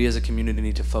we as a community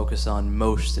need to focus on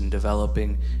most in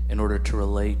developing in order to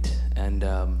relate? And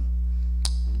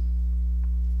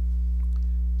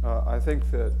I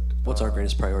think that what's our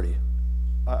greatest priority?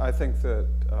 I think that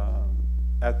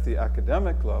at the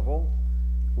academic level,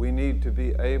 we need to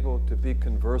be able to be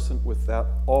conversant with that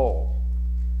all.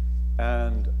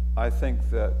 And I think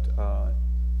that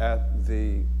at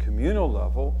the communal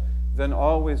level, then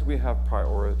always we have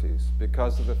priorities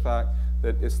because of the fact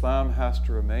that Islam has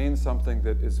to remain something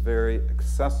that is very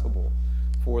accessible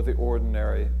for the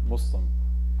ordinary Muslim.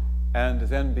 And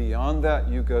then beyond that,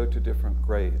 you go to different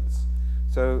grades.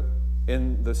 So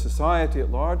in the society at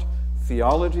large,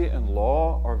 theology and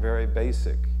law are very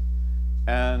basic.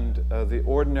 And the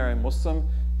ordinary Muslim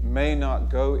may not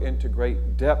go into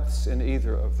great depths in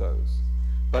either of those.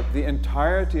 But the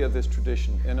entirety of this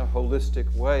tradition in a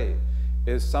holistic way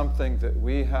is something that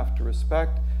we have to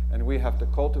respect and we have to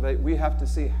cultivate. We have to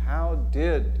see, how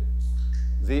did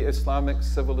the Islamic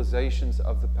civilizations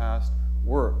of the past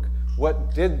work?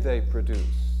 What did they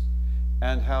produce?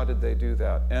 And how did they do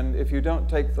that? And if you don't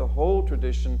take the whole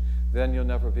tradition, then you'll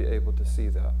never be able to see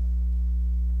that.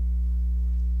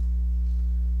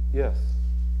 Yes?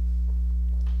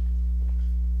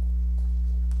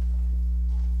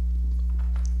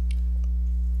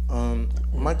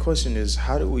 My question is,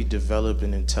 how do we develop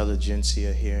an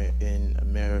intelligentsia here in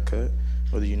America,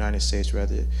 or the United States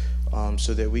rather,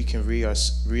 so that we can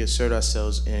reassert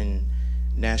ourselves in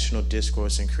national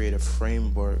discourse and create a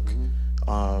framework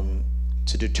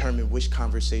to determine which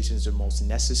conversations are most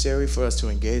necessary for us to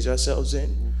engage ourselves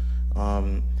in?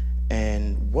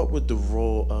 And what would the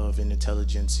role of an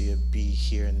intelligentsia be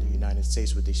here in the United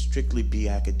States? Would they strictly be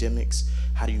academics?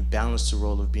 How do you balance the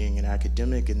role of being an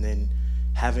academic and then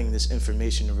having this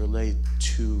information to relate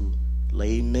to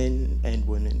laymen and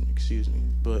women, excuse me?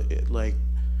 But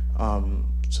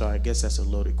so I guess that's a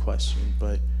loaded question,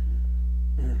 but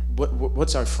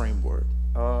what's our framework?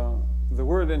 The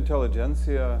word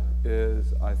intelligentsia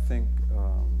is, I think,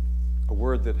 a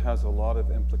word that has a lot of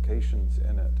implications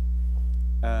in it.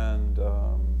 And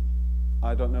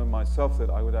I don't know myself that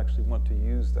I would actually want to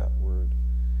use that word.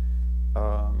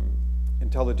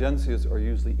 Intelligentsias are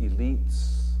usually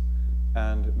elites,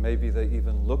 and maybe they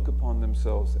even look upon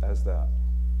themselves as that.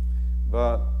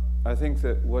 But I think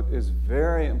that what is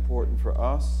very important for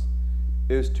us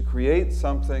is to create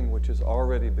something which has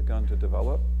already begun to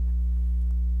develop,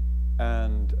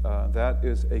 and that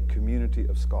is a community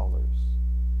of scholars.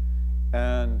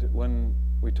 And when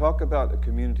we talk about a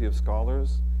community of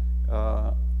scholars,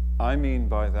 I mean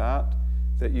by that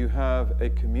you have a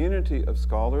community of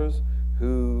scholars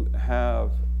who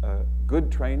have good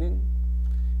training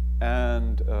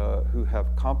and who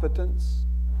have competence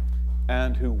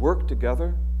and who work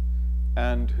together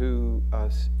and who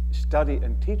study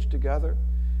and teach together,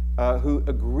 who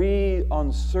agree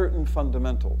on certain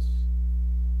fundamentals.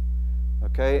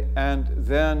 Okay, and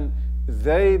then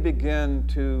they begin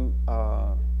to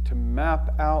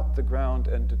map out the ground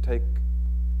and to take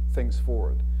things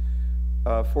forward.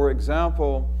 For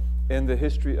example, in the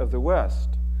history of the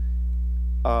West,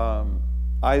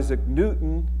 Isaac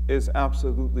Newton is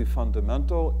absolutely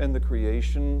fundamental in the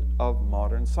creation of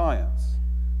modern science.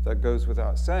 That goes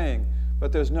without saying,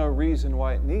 but there's no reason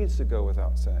why it needs to go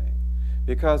without saying.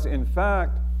 Because in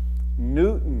fact,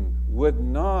 Newton would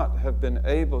not have been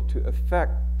able to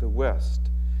affect the West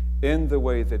in the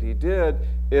way that he did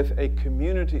if a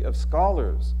community of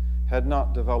scholars had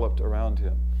not developed around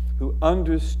him, who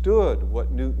understood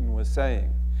what Newton was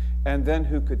saying, and then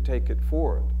who could take it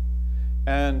forward.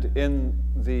 And in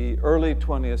the early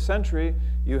 20th century,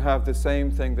 you have the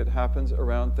same thing that happens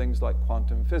around things like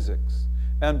quantum physics.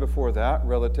 And before that,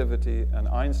 relativity and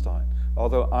Einstein.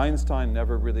 Although Einstein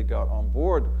never really got on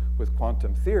board with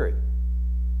quantum theory,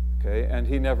 okay, and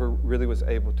he never really was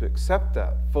able to accept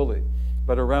that fully.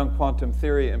 But around quantum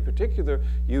theory in particular,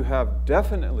 you have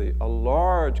definitely a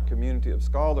large community of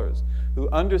scholars who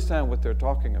understand what they're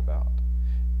talking about.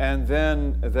 And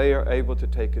then they are able to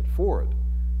take it forward.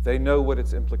 They know what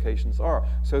its implications are.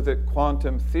 So that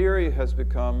quantum theory has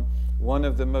become one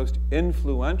of the most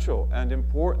influential and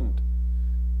important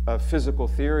physical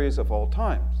theories of all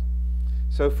times.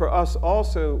 So for us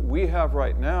also, we have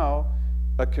right now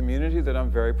a community that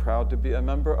I'm very proud to be a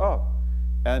member of.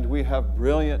 And we have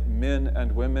brilliant men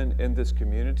and women in this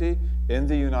community in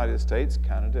the United States,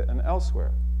 Canada, and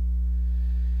elsewhere.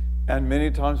 And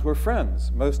many times we're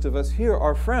friends. Most of us here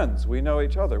are friends. We know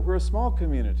each other. We're a small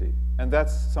community. And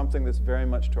that's something that's very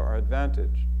much to our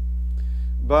advantage.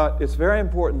 But it's very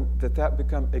important that that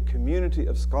become a community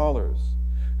of scholars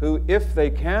who, if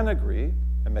they can agree,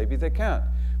 and maybe they can't,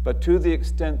 but to the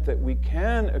extent that we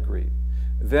can agree,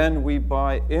 then we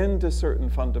buy into certain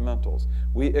fundamentals.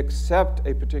 We accept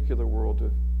a particular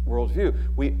worldview.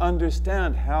 We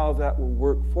understand how that will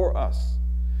work for us,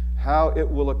 how it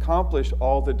will accomplish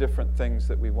all the different things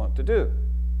that we want to do,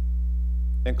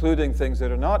 including things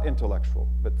that are not intellectual,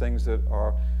 but things that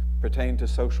pertain to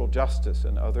social justice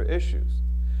and other issues.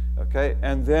 Okay?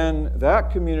 And then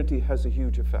that community has a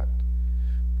huge effect.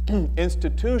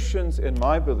 Institutions, in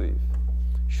my belief,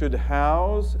 should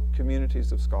house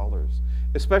communities of scholars,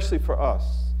 especially for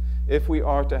us, if we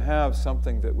are to have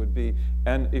something that would be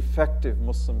an effective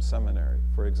Muslim seminary,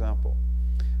 for example.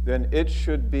 Then it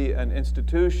should be an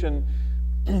institution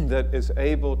that is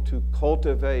able to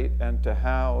cultivate and to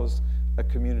house a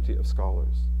community of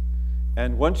scholars.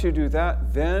 And once you do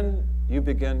that, then you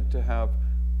begin to have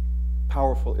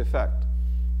powerful effect.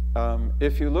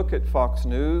 If you look at Fox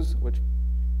News, which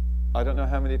I don't know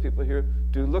how many people here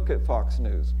do look at Fox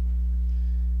News,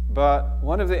 but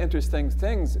one of the interesting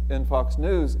things in Fox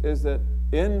News is that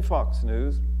in Fox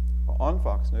News, on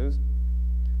Fox News,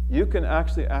 you can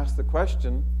actually ask the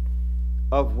question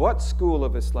of what school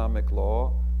of Islamic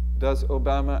law does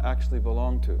Obama actually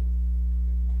belong to?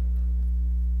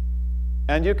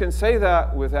 And you can say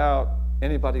that without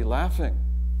anybody laughing.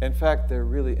 In fact, they're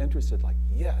really interested, like,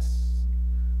 yes,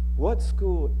 what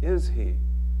school is he?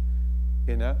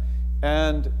 You know?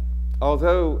 And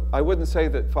although I wouldn't say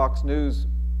that Fox News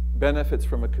benefits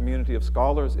from a community of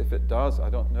scholars, if it does, I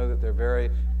don't know that they're very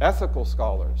ethical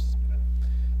scholars.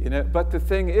 You know, but the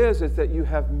thing is that you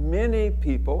have many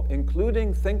people,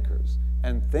 including thinkers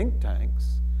and think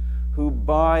tanks, who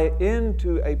buy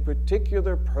into a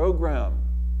particular program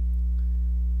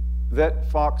that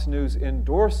Fox News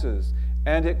endorses,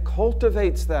 and it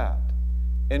cultivates that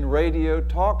in radio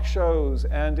talk shows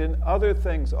and in other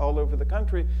things all over the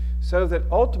country, so that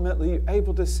ultimately you're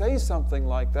able to say something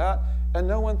like that and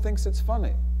no one thinks it's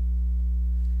funny.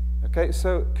 Okay,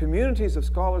 so communities of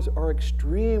scholars are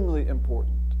extremely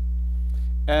important.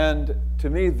 And to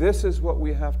me, this is what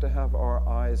we have to have our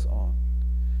eyes on.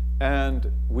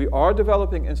 And we are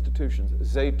developing institutions.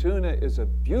 Zaytuna is a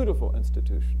beautiful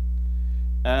institution.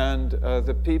 And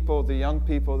the young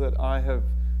people that I have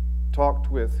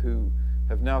talked with who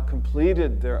have now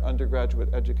completed their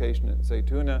undergraduate education at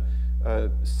Zaytuna,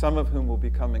 some of whom will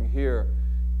be coming here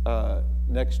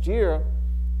next year,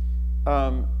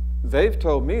 they've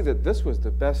told me that this was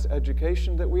the best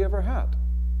education that we ever had.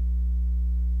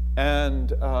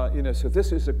 And you know, so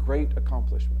this is a great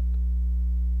accomplishment,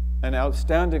 an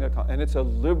outstanding accomplishment, and it's a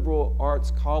liberal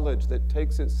arts college that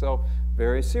takes itself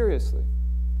very seriously.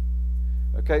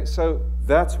 Okay, so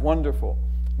that's wonderful.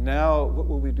 Now, what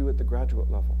will we do at the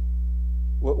graduate level?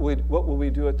 What will we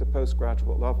do at the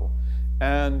postgraduate level?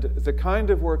 And the kind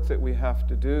of work that we have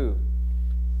to do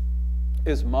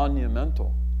is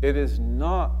monumental. It is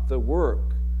not the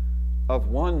work of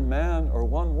one man or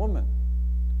one woman.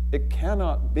 It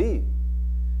cannot be.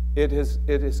 It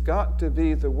has got to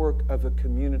be the work of a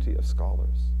community of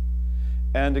scholars.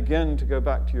 And again, to go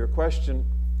back to your question,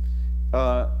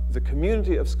 the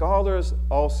community of scholars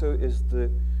also is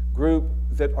the group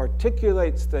that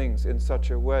articulates things in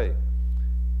such a way,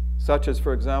 such as,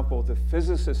 for example, the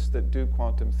physicists that do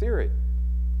quantum theory,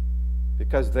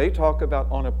 because they talk about,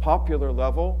 on a popular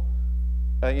level,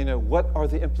 you know, what are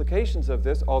the implications of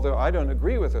this, although I don't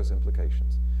agree with those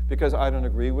implications, because I don't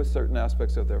agree with certain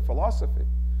aspects of their philosophy,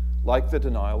 like the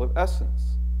denial of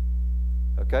essence.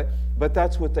 Okay? But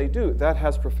that's what they do. That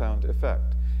has profound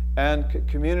effect. And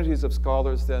communities of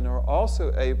scholars then are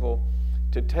also able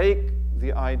to take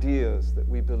the ideas that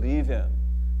we believe in,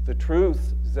 the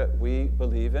truths that we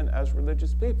believe in as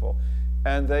religious people,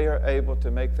 and they are able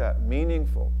to make that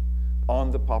meaningful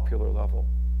on the popular level.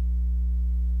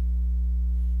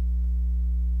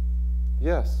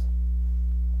 Yes?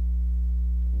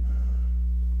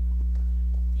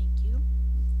 Thank you.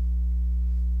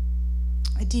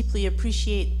 I deeply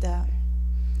appreciate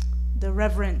the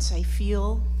reverence I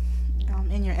feel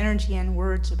in your energy and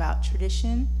words about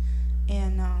tradition.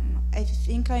 And I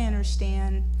think I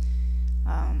understand,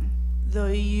 though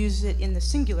you use it in the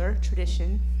singular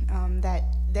tradition,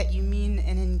 that you mean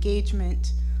an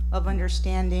engagement of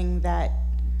understanding that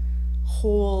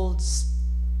holds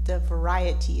the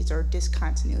varieties or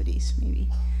discontinuities, maybe.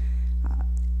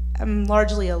 I'm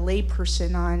largely a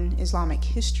layperson on Islamic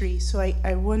history, so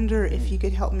I wonder if you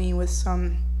could help me with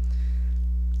some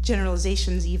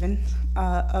generalizations even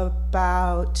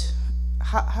about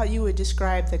how you would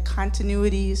describe the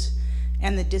continuities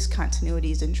and the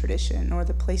discontinuities in tradition, or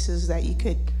the places that you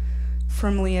could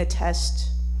firmly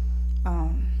attest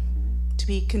to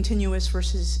be continuous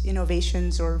versus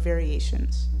innovations or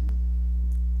variations?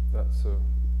 That's a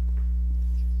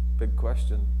big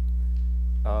question.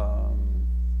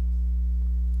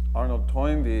 Arnold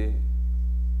Toynbee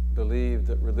believed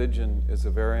that religion is a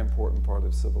very important part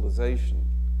of civilization.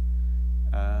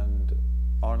 And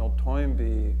Arnold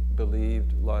Toynbee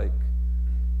believed, like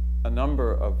a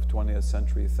number of 20th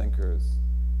century thinkers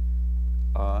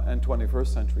and 21st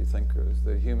century thinkers,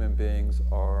 that human beings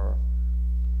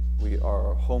we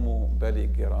are homo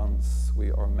belligerans,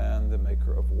 we are man, the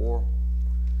maker of war.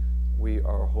 We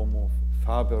are homo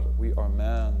faber, we are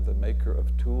man, the maker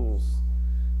of tools.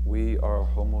 We are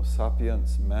homo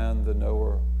sapiens, man, the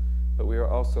knower. But we are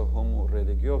also homo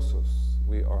religiosus,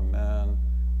 we are man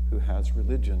who has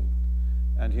religion.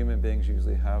 And human beings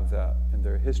usually have that in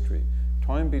their history.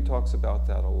 Toynbee talks about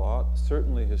that a lot.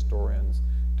 Certainly historians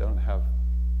don't have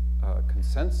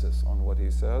consensus on what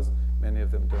he says. Many of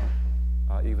them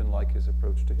don't even like his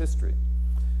approach to history.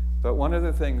 But one of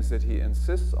the things that he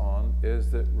insists on is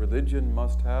that religion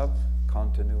must have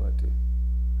continuity.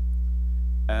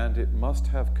 And it must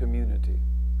have community.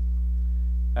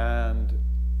 And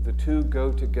the two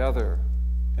go together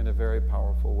in a very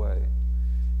powerful way.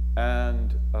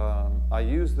 And I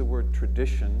use the word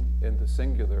tradition in the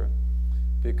singular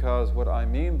because what I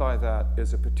mean by that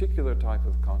is a particular type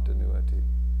of continuity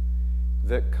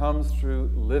that comes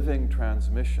through living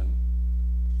transmission,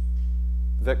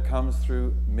 that comes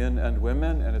through men and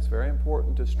women. And it's very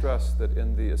important to stress that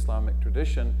in the Islamic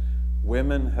tradition,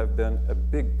 women have been a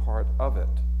big part of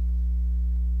it.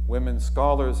 Women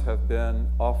scholars have been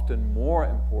often more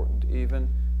important even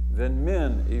than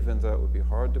men, even though it would be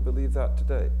hard to believe that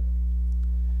today.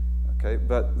 Okay,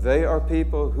 but they are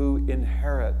people who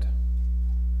inherit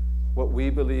what we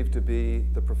believe to be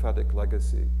the prophetic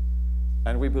legacy.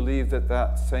 And we believe that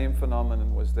that same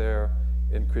phenomenon was there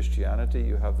in Christianity.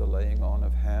 You have the laying on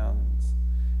of hands.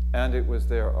 And it was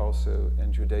there also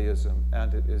in Judaism,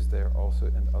 and it is there also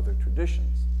in other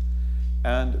traditions.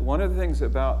 And one of the things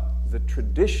about the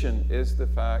tradition is the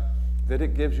fact that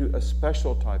it gives you a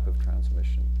special type of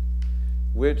transmission,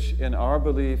 which in our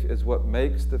belief is what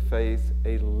makes the faith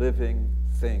a living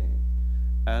thing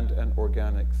and an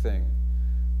organic thing.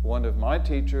 One of my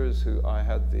teachers, who I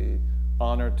had the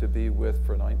honor to be with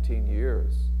for 19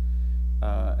 years,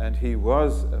 and he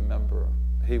was a member,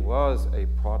 he was a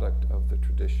product of the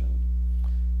tradition.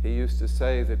 He used to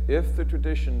say that if the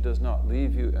tradition does not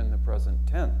leave you in the present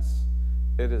tense,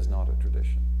 it is not a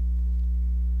tradition.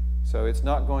 So it's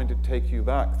not going to take you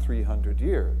back 300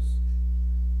 years.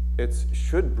 It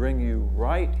should bring you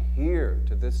right here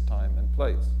to this time and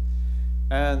place.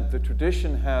 And the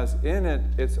tradition has in it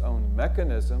its own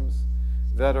mechanisms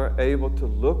that are able to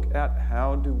look at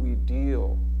how do we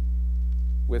deal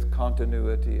with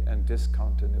continuity and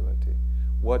discontinuity.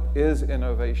 What is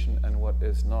innovation and what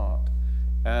is not?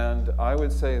 And I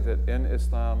would say that in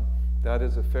Islam, that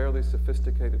is a fairly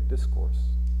sophisticated discourse.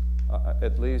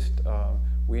 At least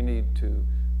we need to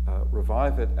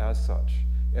revive it as such.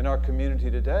 In our community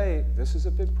today, this is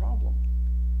a big problem.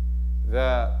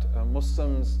 That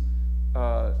Muslims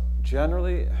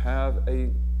generally have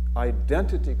an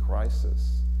identity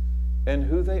crisis in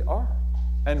who they are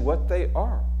and what they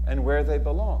are and where they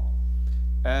belong.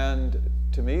 And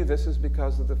to me, this is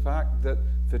because of the fact that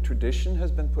the tradition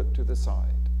has been put to the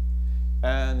side.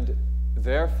 And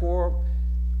therefore,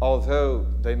 although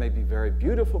they may be very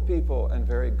beautiful people and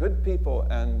very good people,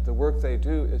 and the work they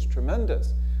do is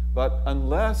tremendous, but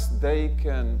unless they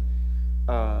can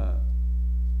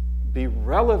be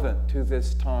relevant to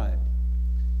this time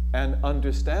and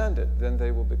understand it, then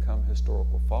they will become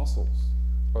historical fossils,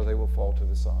 or they will fall to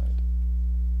the side.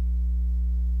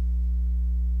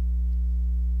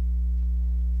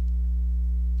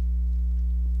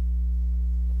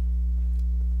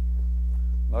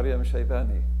 Mariam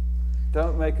Shaybani,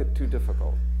 don't make it too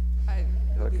difficult.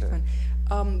 It'll be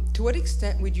fun. To what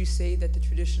extent would you say that the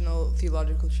traditional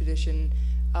theological tradition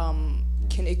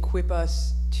can equip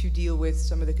us to deal with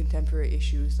some of the contemporary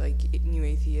issues like new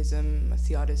atheism,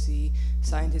 theodicy,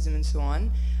 scientism, and so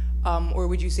on? Or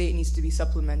would you say it needs to be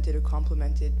supplemented or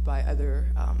complemented by other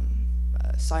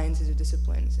sciences or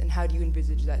disciplines? And how do you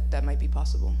envisage that that might be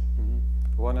possible?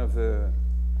 Mm-hmm. One of the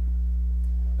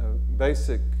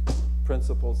basic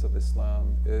principles of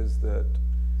Islam is that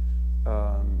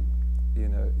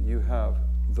you have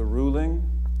the ruling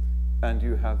and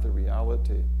you have the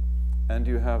reality, and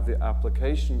you have the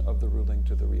application of the ruling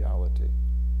to the reality.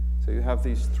 So you have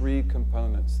these three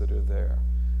components that are there,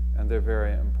 and they're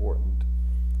very important.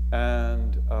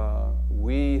 And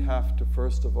we have to,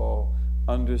 first of all,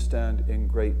 understand in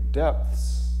great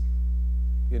depths,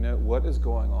 what is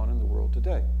going on in the world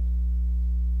today.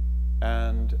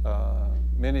 And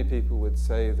many people would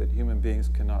say that human beings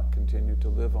cannot continue to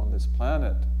live on this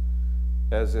planet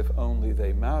as if only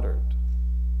they mattered.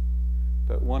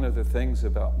 But one of the things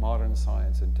about modern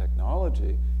science and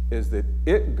technology is that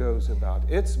it goes about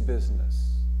its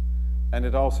business, and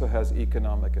it also has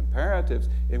economic imperatives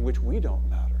in which we don't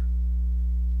matter.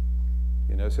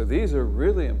 So these are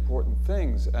really important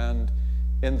things, and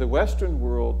in the Western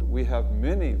world, we have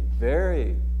many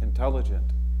very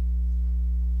intelligent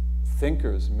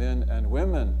thinkers, men and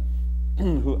women,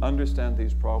 who understand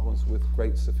these problems with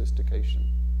great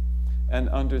sophistication and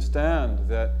understand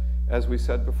that, as we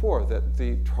said before, that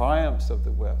the triumphs of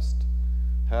the West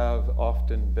have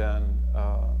often been,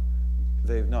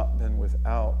 they've not been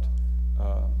without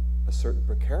a certain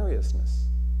precariousness.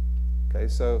 Okay,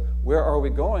 so where are we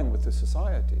going with this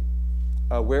society?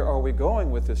 Where are we going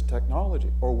with this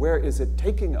technology? Or where is it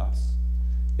taking us?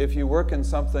 If you work in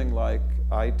something like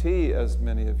IT, as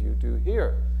many of you do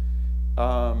here,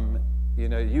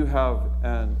 you have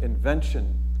an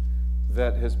invention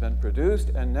that has been produced,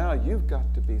 and now you've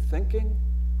got to be thinking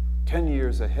 10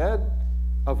 years ahead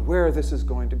of where this is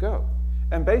going to go.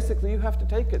 And basically, you have to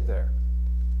take it there,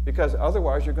 because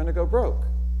otherwise you're going to go broke.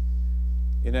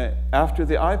 After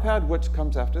the iPad, what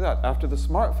comes after that? After the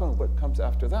smartphone, what comes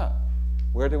after that?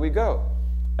 Where do we go?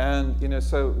 And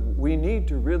so we need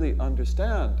to really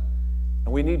understand,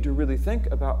 and we need to really think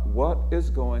about what is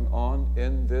going on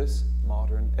in this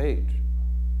modern age.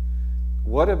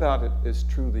 What about it is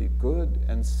truly good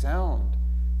and sound,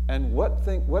 and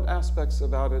what aspects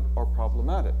about it are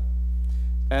problematic?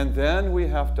 And then we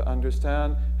have to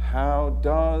understand, how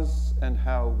does and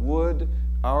how would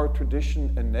our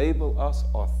tradition enable us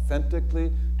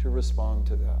authentically to respond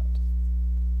to that?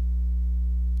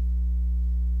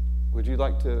 Would you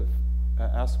like to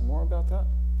ask more about that?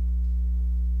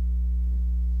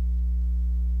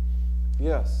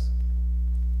 Yes.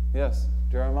 Yes,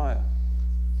 Jeremiah.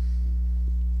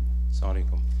 Assalamu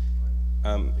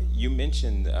alaikum. You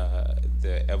mentioned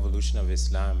the evolution of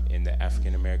Islam in the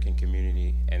African American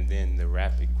community, and then the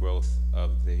rapid growth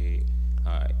of the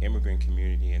immigrant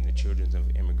community and the children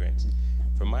of immigrants.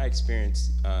 From my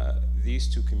experience, these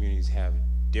two communities have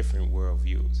different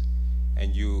worldviews.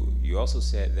 And you also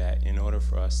said that in order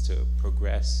for us to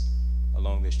progress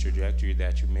along this trajectory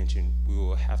that you mentioned, we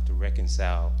will have to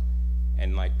reconcile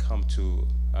and come to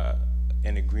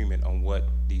an agreement on what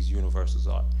these universals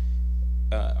are.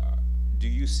 Do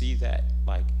you see that?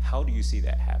 How do you see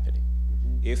that happening?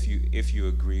 Mm-hmm. If you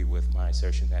agree with my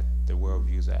assertion that the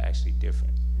worldviews are actually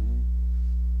different. Mm-hmm.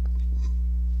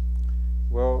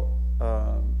 Well,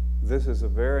 this is a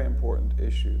very important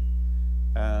issue,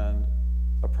 and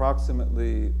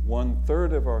approximately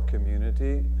 1/3 of our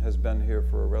community has been here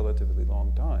for a relatively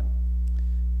long time,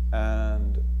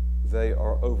 and they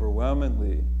are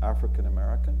overwhelmingly African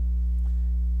American,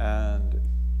 and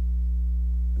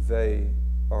they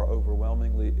are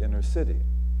overwhelmingly inner city,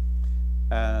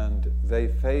 and they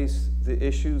face the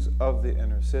issues of the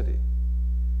inner city,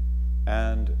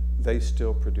 and they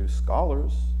still produce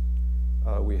scholars.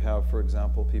 We have, for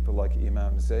example, people like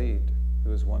Imam Zaid,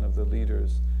 who is one of the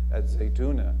leaders at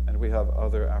Zaytuna, and we have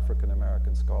other African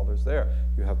American scholars there.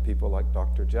 You have people like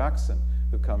Dr. Jackson,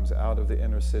 who comes out of the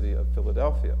inner city of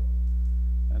Philadelphia,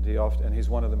 and he's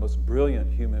one of the most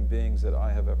brilliant human beings that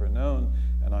I have ever known,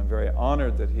 and I'm very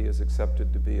honored that he is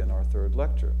accepted to be in our third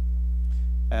lecture.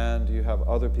 And you have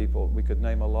other people, we could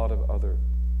name a lot of other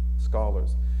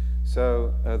scholars.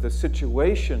 So the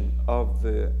situation of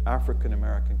the African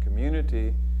American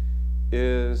community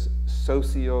is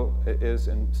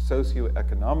in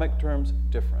socioeconomic terms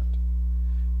different.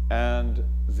 And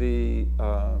the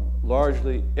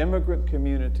largely immigrant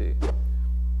community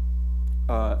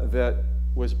that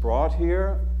was brought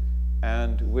here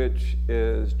and which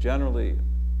is generally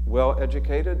well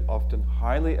educated, often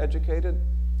highly educated,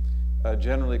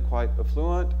 generally quite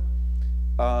affluent,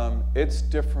 its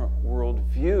different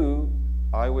worldview,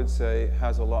 I would say,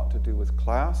 has a lot to do with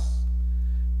class.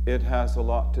 It has a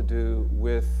lot to do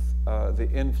with the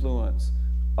influence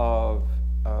of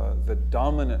the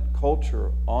dominant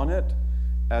culture on it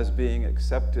as being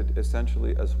accepted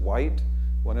essentially as white.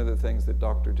 One of the things that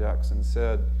Dr. Jackson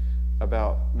said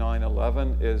about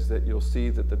 9/11 is that you'll see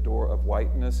that the door of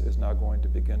whiteness is now going to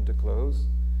begin to close.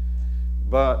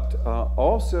 But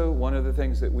also one of the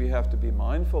things that we have to be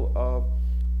mindful of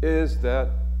is that,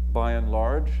 by and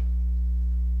large,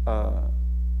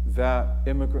 that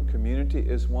immigrant community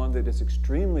is one that is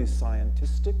extremely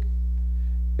scientistic.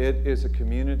 It is a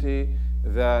community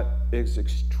that is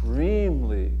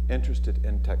extremely interested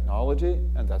in technology,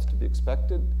 and that's to be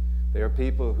expected. They are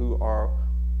people who are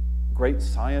great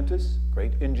scientists,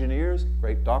 great engineers,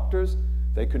 great doctors.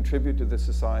 They contribute to the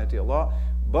society a lot,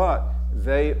 but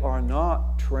they are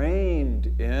not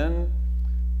trained in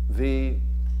the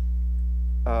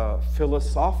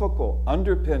philosophical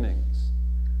underpinnings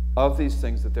of these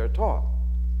things that they're taught.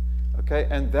 Okay,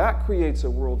 and that creates a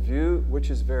worldview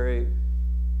which is very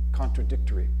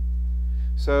contradictory.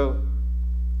 So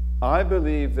I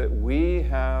believe that we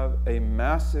have a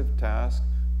massive task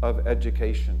of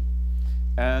education,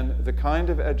 and the kind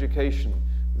of education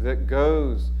that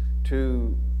goes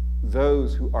to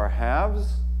those who are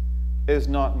haves is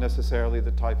not necessarily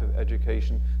the type of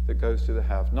education that goes to the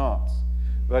have-nots.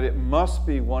 But it must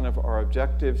be one of our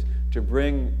objectives to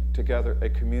bring together a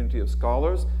community of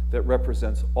scholars that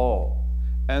represents all,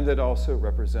 and that also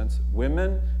represents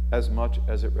women as much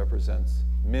as it represents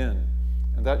men.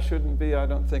 And that shouldn't be, I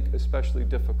don't think, especially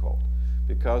difficult,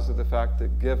 because of the fact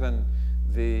that given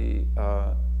the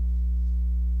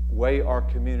way our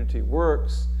community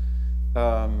works,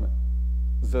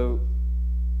 the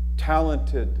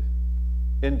talented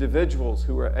individuals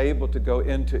who are able to go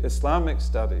into Islamic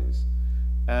studies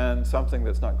and something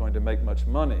that's not going to make much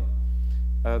money,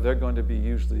 they're going to be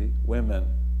usually women.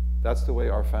 That's the way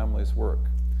our families work.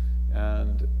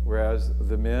 And whereas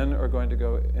the men are going to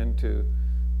go into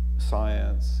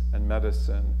science and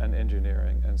medicine and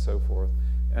engineering and so forth,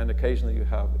 and occasionally you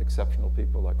have exceptional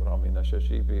people like Rami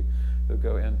Nashashibi who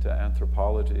go into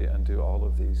anthropology and do all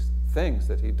of these things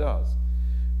that he does.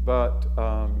 But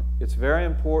it's very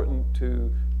important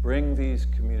to bring these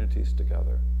communities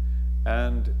together.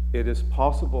 And it is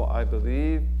possible, I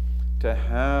believe, to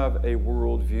have a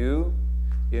worldview,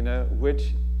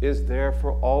 which is there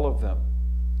for all of them.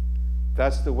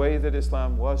 That's the way that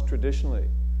Islam was traditionally.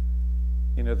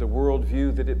 The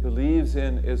worldview that it believes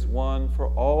in is one for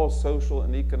all social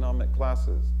and economic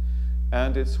classes.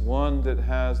 And it's one that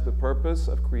has the purpose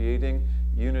of creating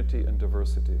unity and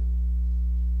diversity.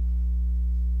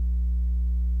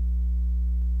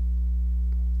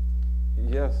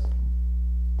 Yes.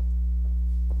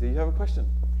 Do you have a question?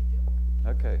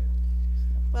 I do. Okay.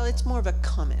 Well, it's more of a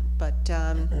comment, but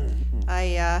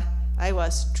I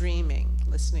was dreaming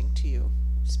listening to you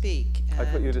speak. I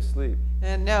put you to sleep.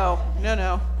 No.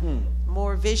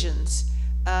 More visions.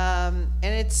 And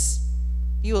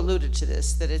you alluded to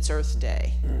this, that it's Earth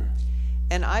Day.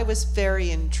 And I was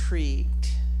very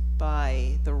intrigued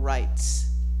by the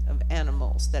rights of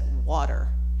animals, that water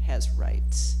has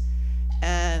rights.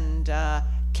 And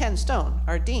Ken Stone,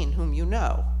 our dean, whom you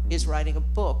know, is writing a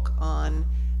book on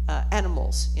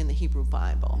animals in the Hebrew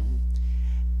Bible.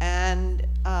 And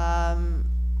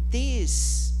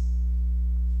these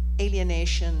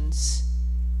alienations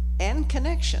and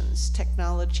connections,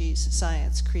 technologies,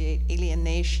 science create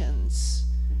alienations,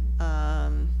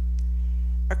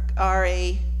 are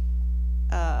a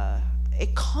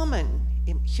common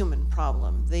human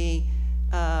problem. The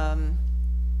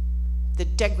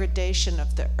degradation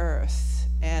of the earth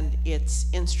and its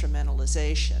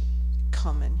instrumentalization,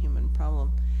 common human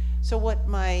problem. So what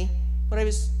I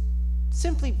was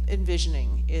simply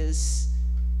envisioning is,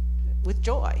 with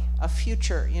joy, a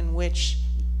future in which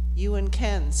you and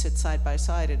Ken sit side by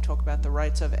side and talk about the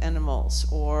rights of animals,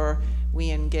 or we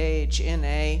engage in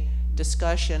a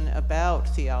discussion about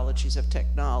theologies of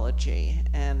technology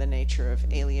and the nature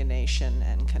of alienation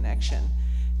and connection.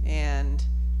 And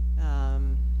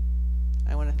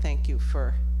I want to thank you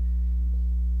for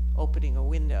opening a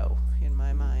window in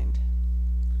my mind.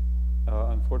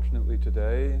 Unfortunately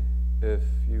today, if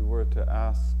you were to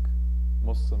ask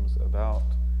Muslims about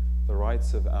the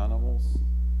rights of animals,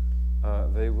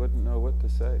 they wouldn't know what to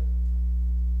say.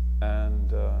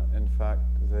 And in fact,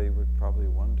 they would probably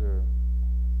wonder,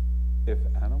 if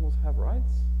animals have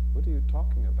rights? What are you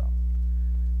talking about?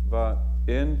 But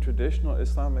in traditional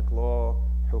Islamic law,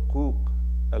 حقوق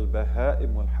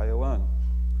البهائم والحيوان,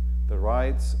 the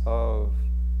rights of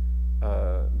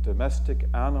domestic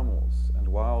animals and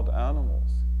wild animals,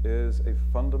 is a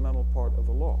fundamental part of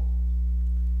the law,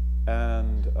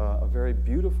 and a very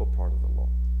beautiful part of the law.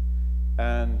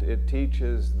 And it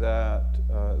teaches that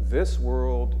this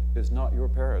world is not your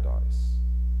paradise,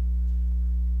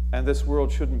 and this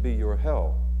world shouldn't be your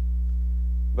hell,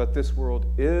 but this world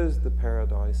is the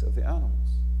paradise of the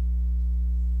animals.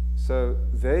 So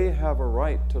they have a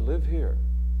right to live here,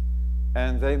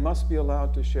 and they must be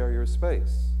allowed to share your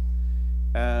space.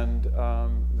 And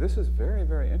this is very,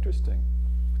 very interesting.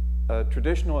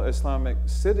 Traditional Islamic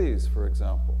cities, for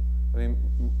example,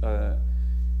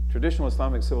 traditional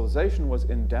Islamic civilization was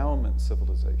endowment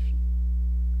civilization.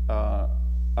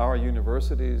 our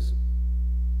universities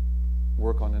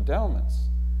work on endowments.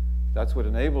 That's what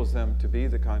enables them to be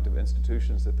the kind of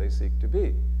institutions that they seek to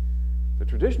be. The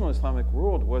traditional Islamic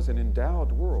world was an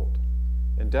endowed world.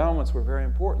 Endowments were very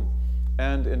important.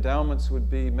 And endowments would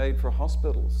be made for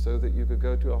hospitals so that you could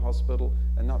go to a hospital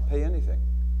and not pay anything.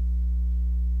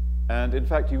 And in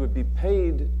fact, you would be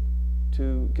paid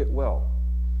to get well.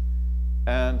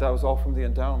 And that was all from the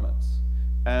endowments.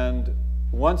 And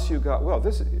once you got well,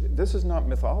 this is not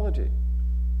mythology.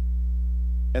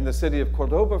 In the city of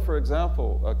Cordoba, for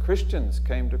example, Christians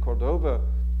came to Cordoba,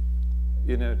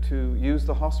 to use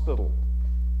the hospital.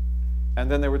 And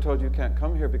then they were told, you can't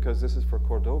come here because this is for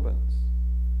Cordobans.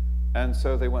 And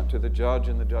so they went to the judge,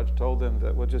 and the judge told them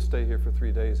that we'll just stay here for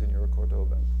 3 days and you're a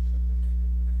Cordoban.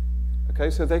 Okay,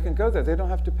 so they can go there. They don't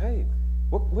have to pay.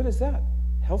 What is that?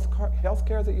 Health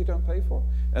care that you don't pay for?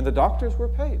 And the doctors were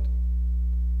paid.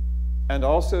 And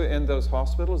also in those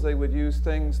hospitals, they would use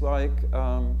things like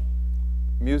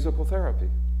musical therapy,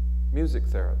 music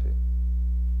therapy,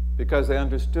 because they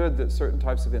understood that certain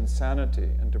types of insanity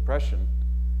and depression,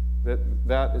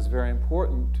 that is very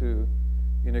important to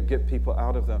get people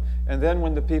out of them. And then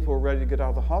when the people were ready to get out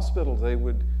of the hospital, they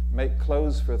would make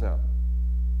clothes for them,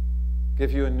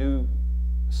 give you a new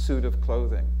suit of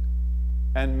clothing,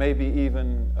 and maybe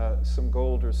even some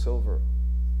gold or silver.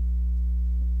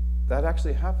 That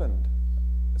actually happened.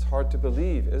 It's hard to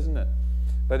believe, isn't it?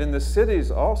 But in the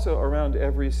cities, also around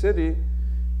every city,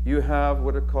 you have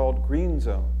what are called green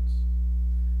zones.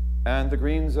 And the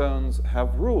green zones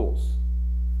have rules.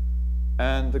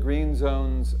 And the green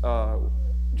zones,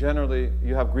 generally,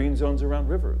 you have green zones around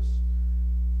rivers.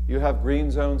 You have green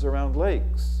zones around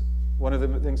lakes. One of the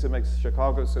things that makes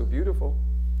Chicago so beautiful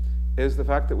is the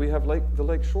fact that we have the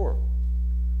lake shore.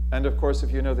 And of course,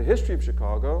 if you know the history of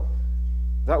Chicago,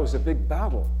 that was a big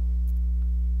battle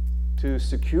to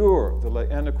secure the lake.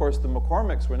 And of course, the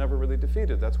McCormicks were never really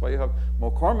defeated. That's why you have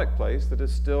McCormick Place that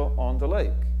is still on the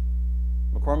lake.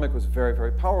 McCormick was very,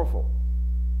 very powerful.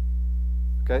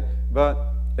 Okay?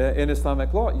 But in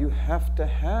Islamic law, you have to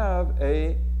have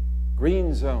a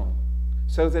green zone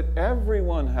so that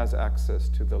everyone has access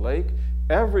to the lake,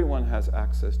 everyone has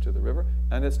access to the river,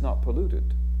 and it's not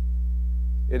polluted.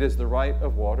 It is the right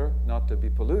of water not to be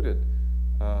polluted.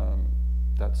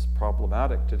 That's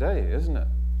problematic today, isn't it?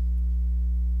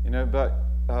 But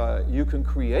you can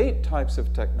create types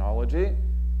of technology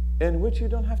in which you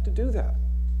don't have to do that.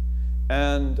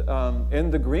 And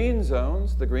in the green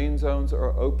zones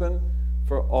are open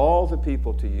for all the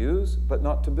people to use, but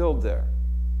not to build there,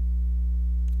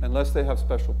 unless they have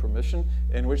special permission,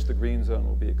 in which the green zone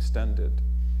will be extended.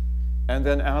 And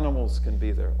then animals can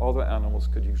be there, although animals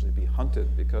could usually be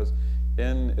hunted, because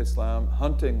in Islam,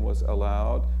 hunting was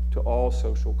allowed to all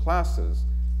social classes,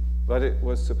 but it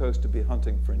was supposed to be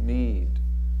hunting for need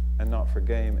and not for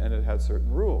game, and it had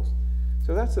certain rules.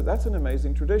 So that's an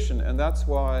amazing tradition, and that's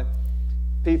why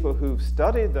people who've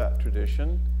studied that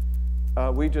tradition,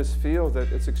 we just feel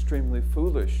that it's extremely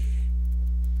foolish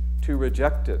to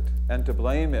reject it and to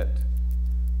blame it,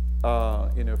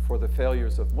 for the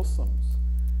failures of Muslims,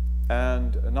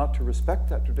 and not to respect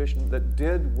that tradition that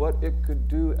did what it could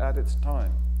do at its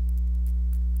time.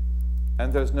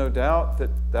 And there's no doubt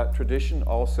that that tradition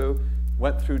also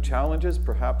went through challenges,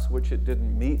 perhaps which it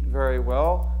didn't meet very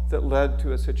well, that led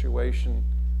to a situation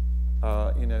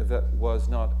that was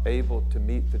not able to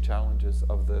meet the challenges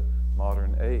of the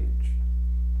modern age.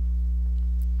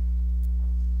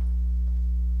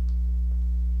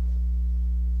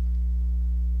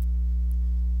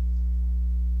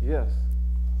 Yes.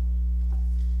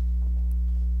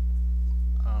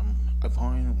 A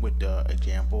point with the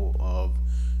example of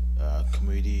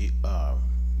community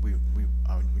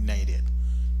united.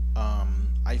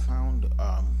 I found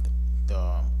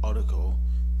the article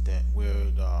that where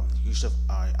the Yusuf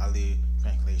Ali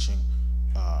translation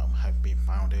have been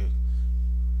founded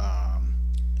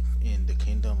in the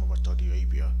Kingdom of Saudi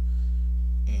Arabia,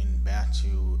 and back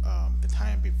to the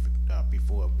time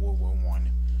before World War I.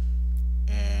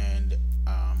 And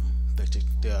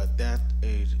that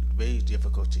is a very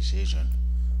difficult decision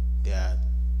that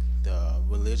the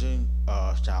religion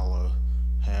scholar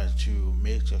has to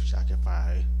make a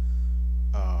sacrifice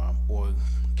or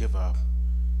give up,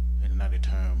 in another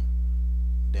term,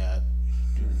 that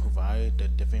to provide the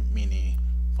different meaning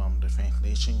from the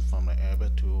translation from the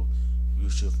Arabic to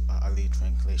Yusuf Ali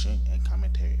translation and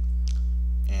commentary.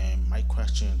 And my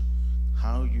question,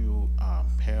 how you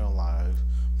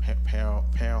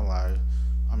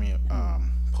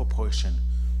proportion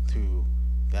to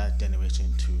that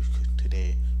generation to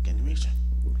today generation?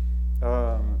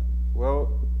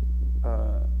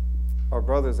 our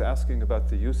brother's asking about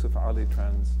the Yusuf Ali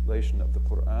translation of the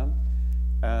Quran,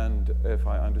 and if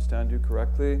I understand you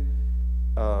correctly,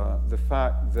 the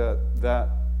fact that that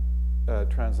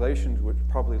translation, which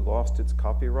probably lost its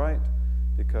copyright,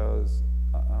 because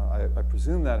I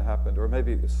presume that happened, or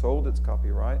maybe it sold its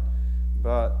copyright,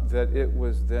 but that it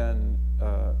was then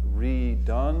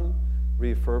redone,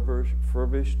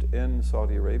 refurbished in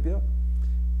Saudi Arabia,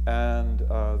 and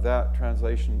that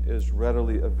translation is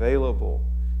readily available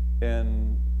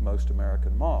in most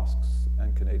American mosques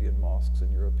and Canadian mosques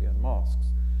and European mosques.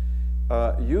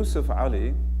 Yusuf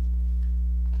Ali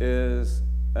is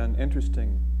an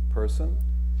interesting person.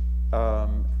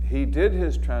 He did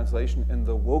his translation in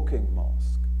the Woking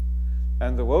Mosque,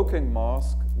 and the Woking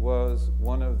Mosque was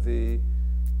one of the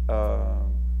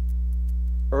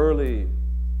early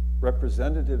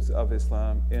representatives of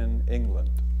Islam in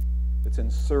England. It's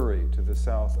in Surrey, to the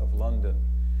south of London.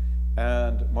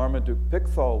 And Marmaduke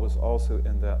Pickthall was also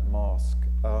in that mosque.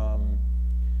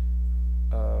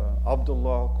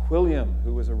 Abdullah Quilliam,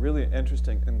 who was a really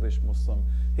interesting English Muslim,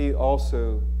 he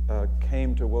also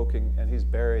came to Woking, and he's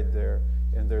buried there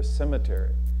in their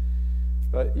cemetery.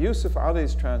 But Yusuf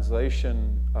Ali's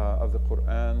translation of the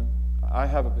Quran, I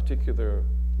have a particular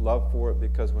love for it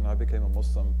because when I became a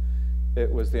Muslim, it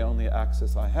was the only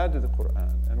access I had to the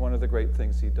Quran. And one of the great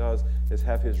things he does is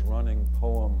have his running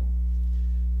poem,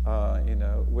 you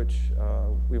know, which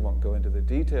we won't go into the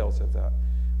details of that.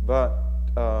 But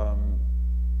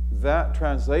that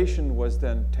translation was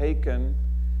then taken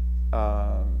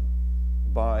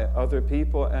by other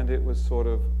people, and it was sort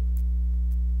of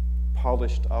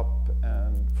polished up,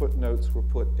 and footnotes were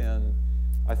put in.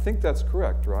 I think that's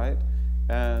correct, right?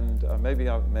 And maybe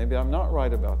I'm not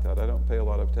right about that. I don't pay a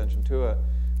lot of attention to it.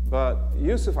 But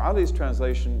Yusuf Ali's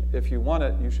translation, if you want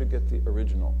it, you should get the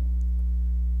original.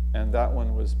 And that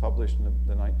one was published in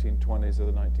the 1920s or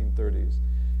the 1930s.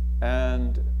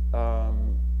 And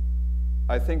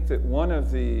I think that one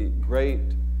of the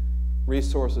great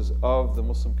resources of the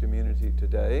Muslim community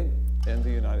today in the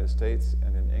United States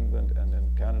and in England and in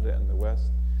Canada and the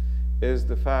West is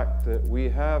the fact that we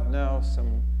have now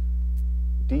some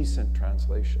decent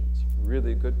translations,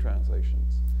 really good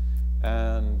translations.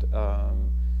 And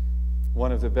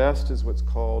one of the best is what's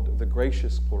called the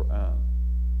Gracious Quran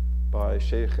by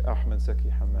Sheikh Ahmed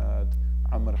Zaki Hamad,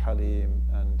 Amr Halim,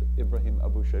 and Ibrahim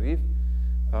Abu Sharif.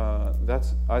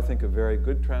 That's, I think, a very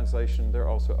good translation. There are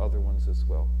also other ones as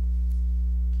well.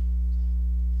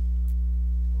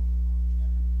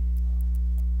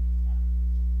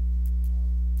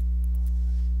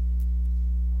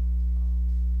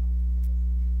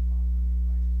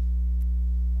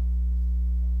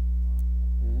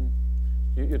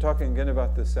 You're talking again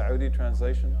about the Saudi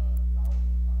translation?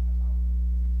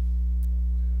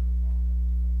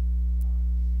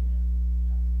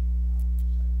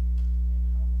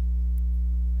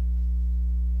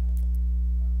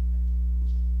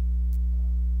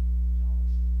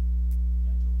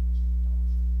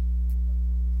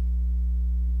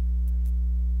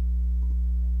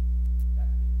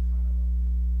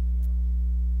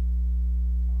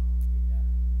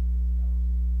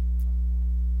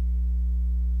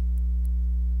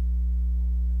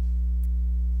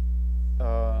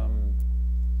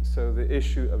 So the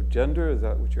issue of gender, is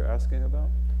that what you're asking about?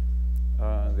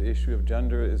 The issue of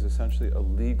gender is essentially a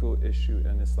legal issue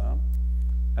in Islam.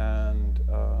 And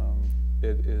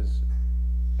it is,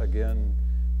 again,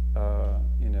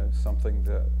 you know, something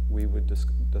that we would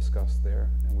discuss there,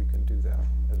 and we can do that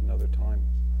at another time.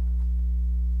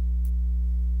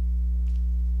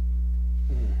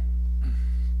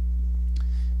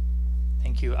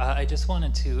 Thank you. I just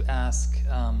wanted to ask,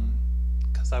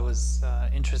 because I was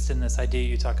interested in this idea,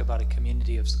 you talk about a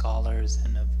community of scholars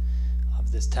and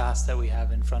of this task that we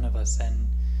have in front of us, and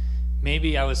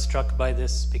maybe I was struck by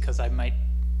this because I might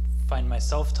find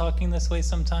myself talking this way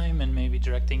sometime and maybe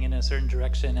directing in a certain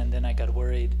direction, and then I got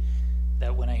worried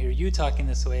that when I hear you talking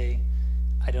this way,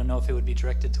 I don't know if it would be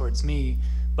directed towards me,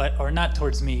 or not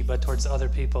towards me, but towards other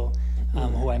people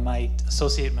who I might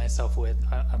associate myself with.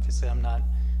 Obviously, I'm not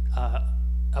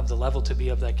of the level to be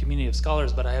of that community of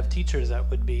scholars, but I have teachers that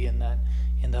would be in that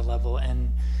level,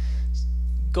 and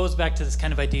goes back to this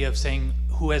kind of idea of saying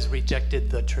who has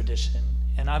rejected the tradition.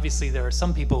 And obviously there are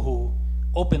some people who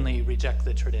openly reject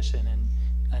the tradition,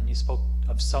 and you spoke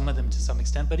of some of them to some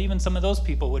extent, but even some of those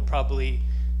people would probably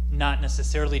not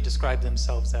necessarily describe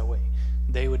themselves that way.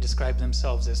 They would describe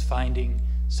themselves as finding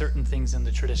certain things in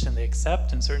the tradition they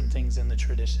accept and certain things in the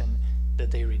tradition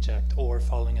that they reject, or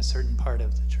following a certain part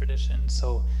of the tradition.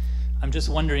 So I'm just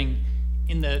wondering,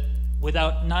 in the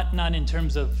without, not in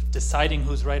terms of deciding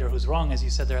who's right or who's wrong, as you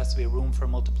said, there has to be a room for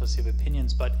multiplicity of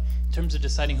opinions, but in terms of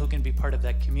deciding who can be part of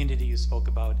that community you spoke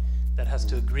about that has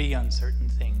to agree on certain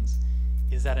things,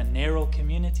 is that a narrow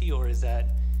community, or is that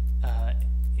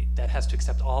that has to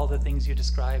accept all the things you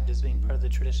described as being part of the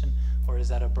tradition, or is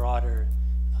that a broader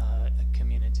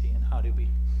community, and how do we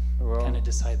kind of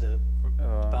decide the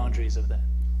boundaries of that?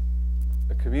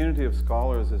 A community of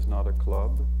scholars is not a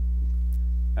club,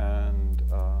 and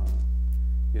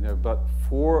but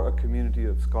for a community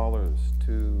of scholars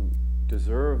to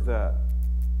deserve that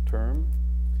term,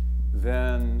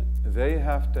 then they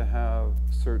have to have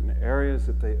certain areas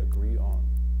that they agree on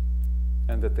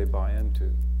and that they buy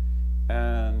into.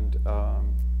 And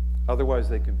otherwise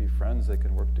they can be friends, they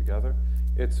can work together.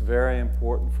 It's very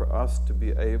important for us to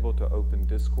be able to open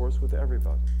discourse with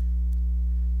everybody.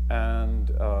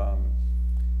 And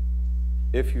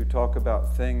if you talk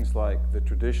about things like the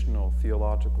traditional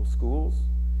theological schools,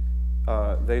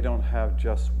 they don't have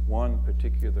just one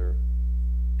particular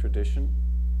tradition.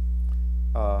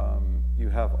 You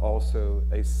have also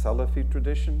a Salafi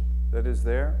tradition that is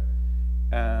there,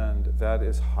 and that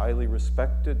is highly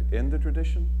respected in the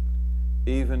tradition,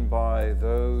 even by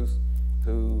those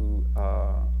who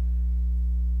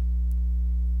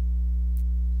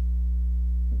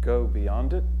go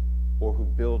beyond it or who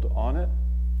build on it.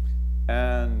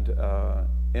 And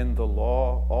in the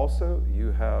law also,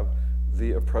 you have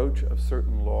the approach of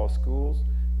certain law schools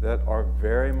that are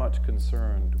very much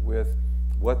concerned with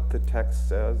what the text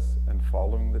says and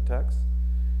following the text.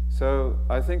 So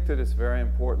I think that it's very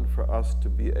important for us to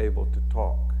be able to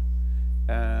talk.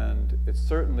 And it's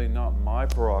certainly not my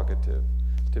prerogative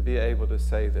to be able to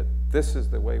say that this is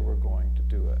the way we're going to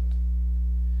do it.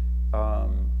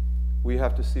 We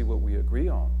have to see what we agree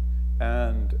on.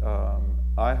 And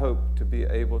I hope to be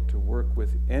able to work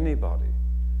with anybody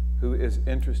who is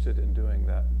interested in doing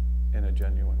that in a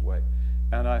genuine way.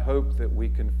 And I hope that we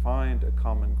can find a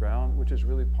common ground which is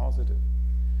really positive.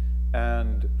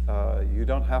 And you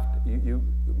don't have to,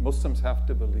 Muslims have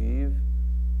to believe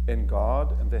in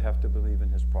God, and they have to believe in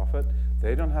His Prophet.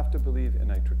 They don't have to believe in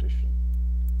a tradition.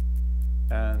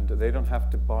 And they don't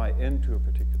have to buy into a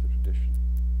particular tradition.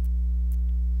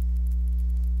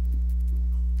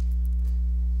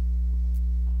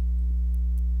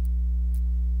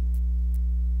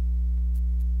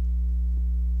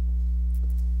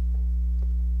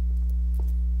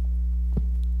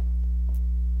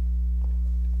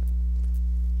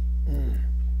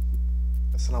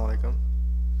 Assalamu alaikum.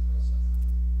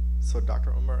 So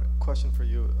Dr. Umar, question for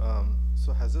you.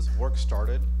 So has this work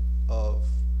started of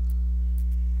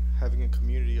having a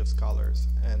community of scholars,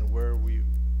 and where are we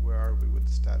with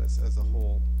the status as a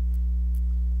whole?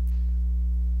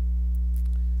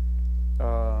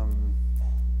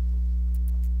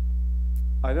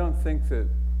 I don't think that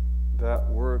that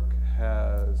work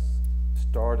has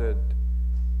started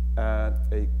at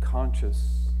a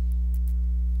conscious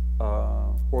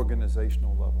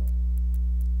organizational level.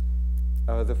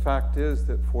 The fact is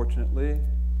that fortunately,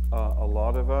 a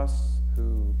lot of us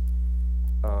who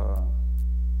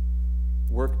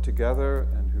work together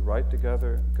and who write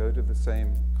together, go to the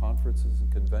same conferences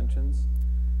and conventions,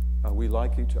 we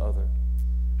like each other,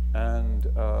 and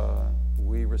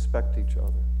we respect each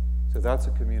other. So that's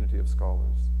a community of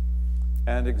scholars.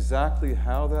 And exactly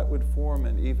how that would form,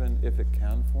 and even if it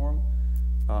can form,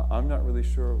 I'm not really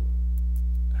sure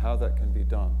how that can be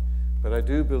done. But I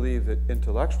do believe that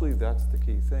intellectually that's the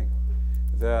key thing,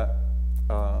 that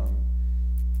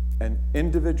an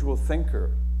individual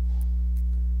thinker,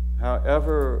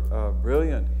 however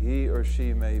brilliant he or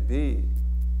she may be,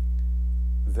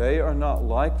 they are not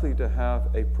likely to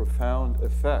have a profound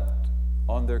effect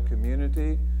on their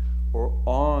community or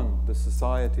on the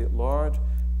society at large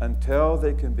until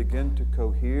they can begin to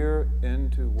cohere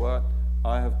into what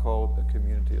I have called a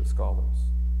community of scholars.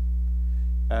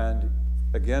 And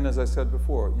again, as I said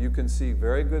before, you can see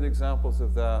very good examples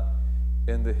of that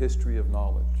in the history of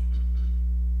knowledge.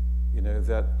 You know,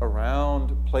 that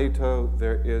around Plato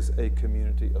there is a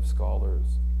community of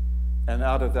scholars, and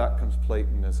out of that comes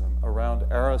Platonism.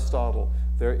 Around Aristotle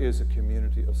there is a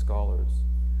community of scholars,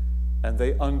 and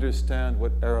they understand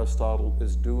what Aristotle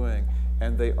is doing,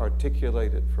 and they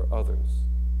articulate it for others.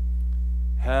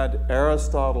 Had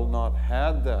Aristotle not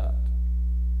had that,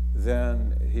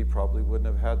 then he probably wouldn't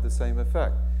have had the same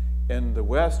effect. In the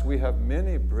West, we have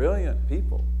many brilliant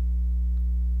people.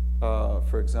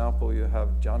 For example, you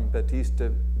have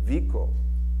Giambattista Vico,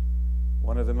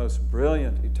 one of the most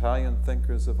brilliant Italian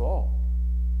thinkers of all.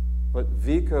 But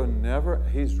Vico never,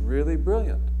 he's really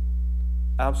brilliant.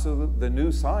 Absolutely, the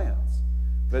new science.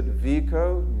 But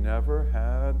Vico never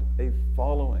had a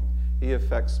following. he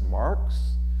affects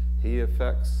Marx, he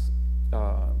affects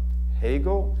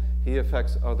Hegel, he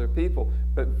affects other people.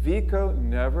 But Vico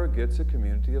never gets a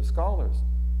community of scholars.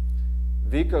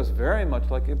 Vico's very much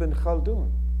like Ibn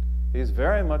Khaldun. He's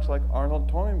very much like Arnold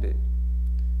Toynbee.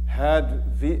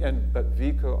 But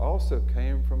Vico also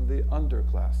came from the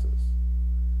underclasses.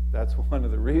 That's one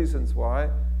of the reasons why,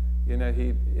 you know,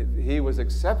 he was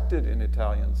accepted in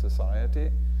Italian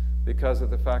society because of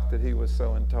the fact that he was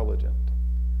so intelligent.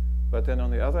 But then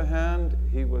on the other hand,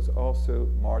 he was also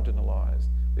marginalized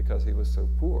because he was so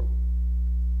poor.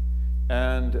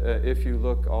 And if you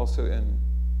look also in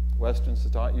Western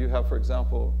society, you have, for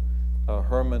example,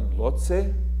 Hermann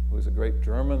Lotze, who is a great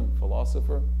German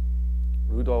philosopher,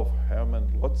 Rudolf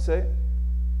Hermann Lotze.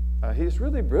 He's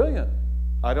really brilliant.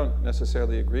 I don't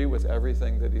necessarily agree with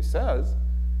everything that he says,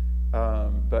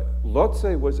 but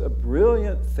Lotze was a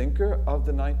brilliant thinker of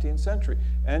the 19th century,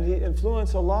 and he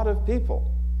influenced a lot of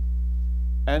people.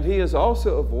 And he is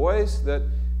also a voice that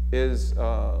is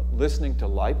listening to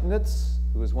Leibniz,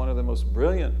 who is one of the most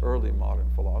brilliant early modern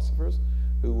philosophers,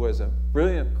 who was a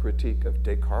brilliant critique of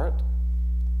Descartes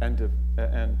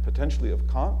and potentially of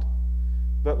Kant.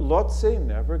 But Lotze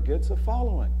never gets a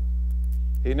following.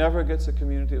 He never gets a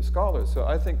community of scholars. So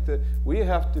I think that we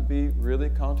have to be really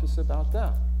conscious about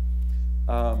that.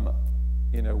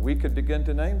 You know, we could begin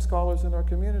to name scholars in our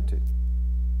community.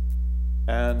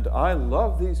 And I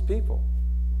love these people.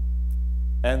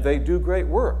 And they do great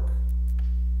work.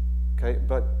 Okay,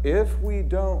 but if we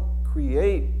don't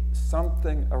create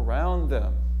something around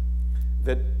them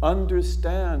that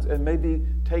understands and maybe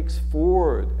takes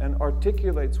forward and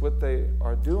articulates what they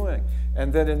are doing,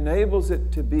 and that enables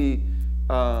it to be,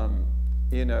 to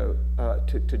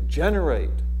generate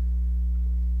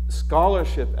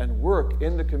scholarship and work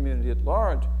in the community at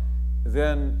large,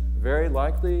 then very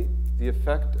likely the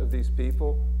effect of these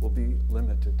people will be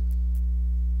limited.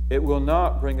 It will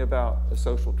not bring about a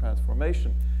social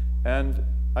transformation. And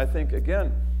I think,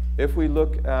 again, if we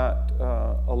look at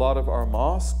a lot of our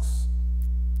mosques,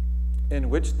 in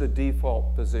which the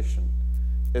default position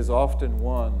is often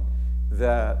one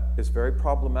that is very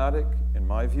problematic, in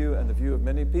my view, and the view of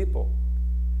many people,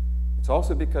 it's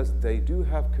also because they do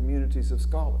have communities of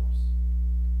scholars.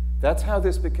 That's how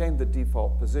this became the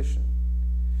default position.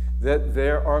 That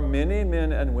there are many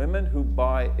men and women who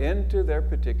buy into their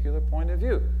particular point of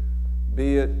view,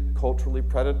 be it culturally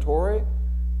predatory,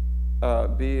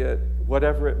 be it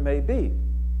whatever it may be.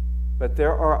 But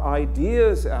there are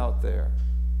ideas out there,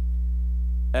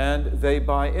 and they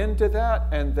buy into that,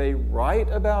 and they write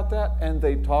about that, and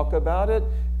they talk about it,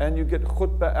 and you get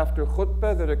khutbah after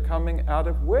khutbah that are coming out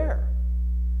of where?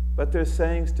 But they're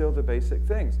saying still the basic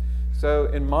things. So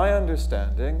in my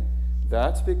understanding,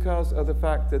 that's because of the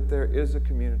fact that there is a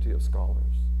community of scholars.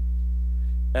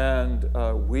 And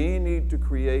we need to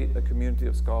create a community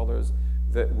of scholars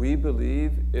that we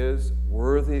believe is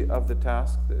worthy of the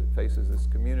task that faces this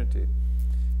community.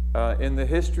 In the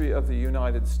history of the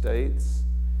United States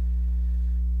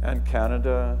and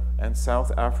Canada and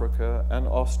South Africa and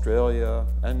Australia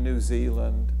and New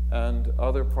Zealand and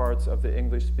other parts of the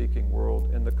English-speaking world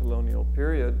in the colonial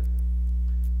period,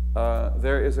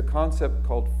 there is a concept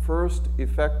called first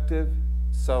effective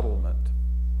settlement.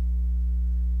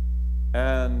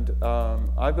 And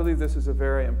I believe this is a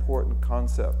very important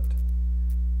concept.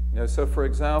 You know, so for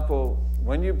example,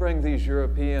 when you bring these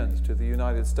Europeans to the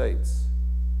United States,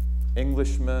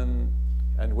 Englishmen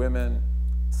and women,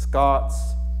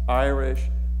 Scots, Irish,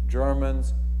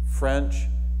 Germans, French,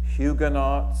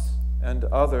 Huguenots, and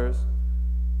others,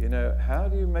 you know, how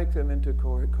do you make them into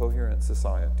coherent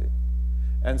society?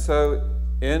 And so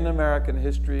in American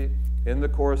history, in the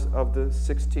course of the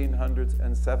 1600s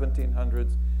and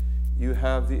 1700s, you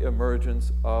have the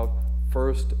emergence of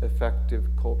first effective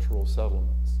cultural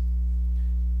settlements.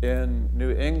 In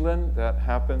New England, that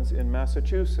happens in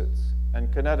Massachusetts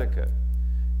and Connecticut.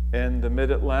 In the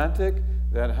Mid-Atlantic,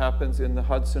 that happens in the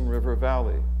Hudson River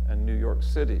Valley and New York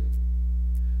City.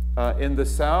 In the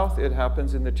South, it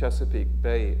happens in the Chesapeake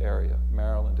Bay area,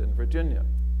 Maryland and Virginia.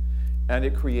 And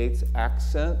it creates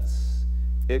accents,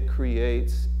 it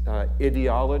creates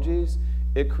ideologies,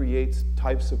 it creates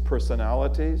types of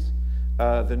personalities.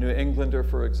 The New Englander,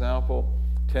 for example,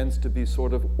 tends to be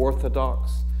sort of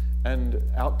orthodox and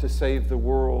out to save the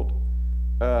world.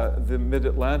 The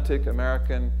Mid-Atlantic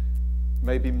American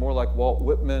may be more like Walt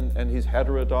Whitman, and he's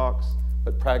heterodox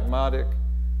but pragmatic.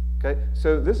 Okay,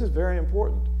 so this is very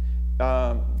important.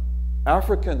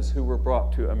 Africans who were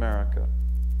brought to America,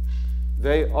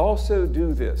 they also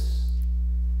do this.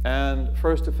 And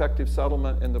first effective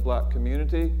settlement in the black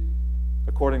community,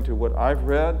 according to what I've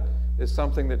read, is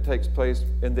something that takes place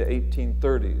in the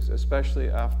 1830s, especially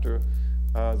after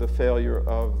the failure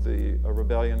of the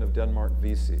rebellion of Denmark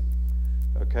Vesey.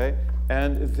 Okay?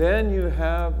 And then you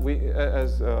have,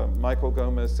 as Michael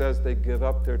Gomez says, they give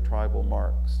up their tribal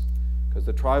marks, because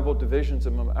the tribal divisions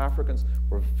among Africans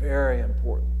were very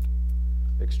important,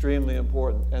 extremely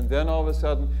important. And then all of a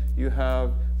sudden you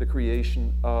have the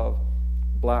creation of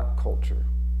black culture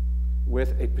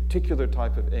with a particular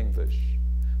type of English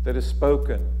that is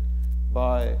spoken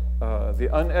by the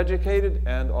uneducated,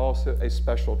 and also a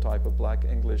special type of black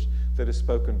English that is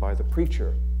spoken by the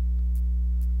preacher.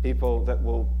 People that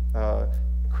will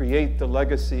create the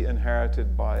legacy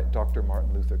inherited by Dr.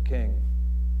 Martin Luther King,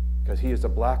 because he is a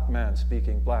black man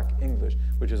speaking black English,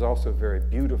 which is also very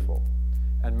beautiful,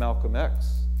 and Malcolm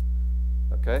X.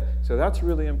 Okay? So that's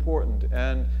really important.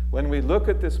 And when we look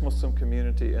at this Muslim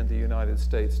community in the United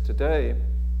States today,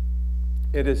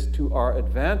 it is to our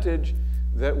advantage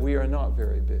that we are not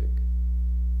very big,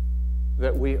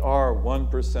 that we are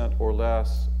 1% or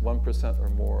less, 1% or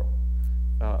more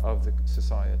of the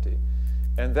society.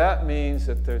 And that means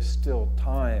that there's still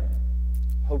time,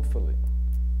 hopefully.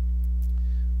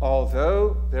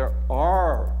 Although there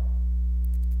are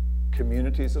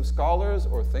communities of scholars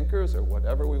or thinkers or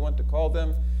whatever we want to call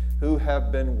them who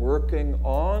have been working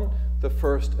on the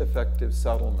first effective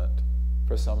settlement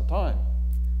for some time.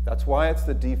 That's why it's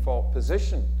the default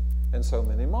position in so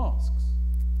many mosques.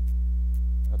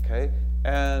 Okay?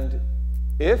 And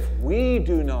if we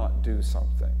do not do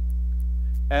something,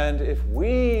 and if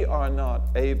we are not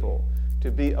able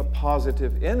to be a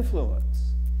positive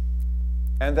influence,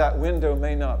 and that window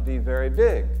may not be very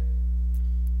big,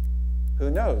 who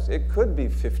knows? It could be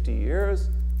 50 years.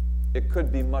 It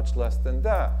could be much less than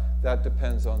that. That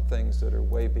depends on things that are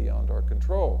way beyond our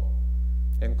control,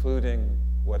 including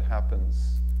what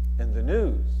happens in the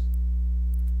news.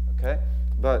 Okay?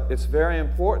 But it's very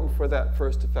important for that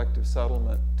first effective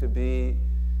settlement to be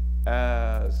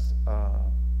as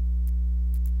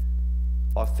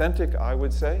authentic, I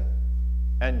would say,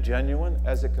 and genuine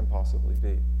as it can possibly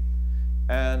be.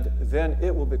 And then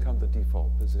it will become the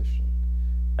default position.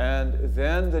 And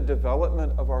then the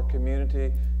development of our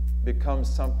community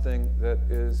becomes something that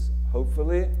is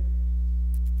hopefully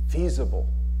feasible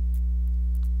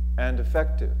and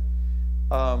effective.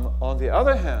 On the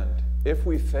other hand, if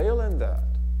we fail in that,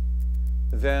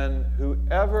 then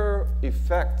whoever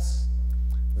effects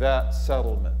that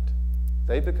settlement,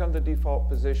 they become the default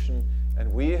position,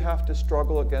 and we have to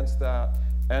struggle against that,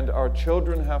 and our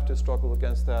children have to struggle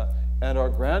against that, and our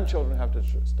grandchildren have to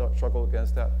struggle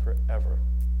against that forever,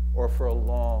 or for a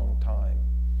long time.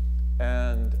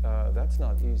 And that's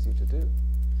not easy to do.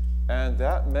 And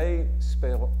that may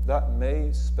spell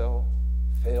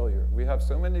failure. We have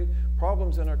so many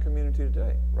problems in our community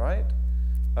today, right?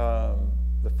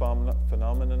 The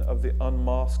phenomenon of the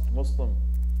unmosqued Muslim.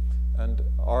 And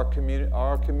our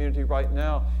community right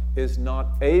now is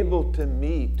not able to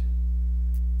meet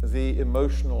the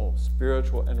emotional,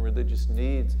 spiritual, and religious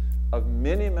needs of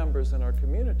many members in our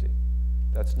community.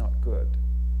 That's not good.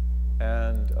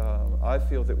 And I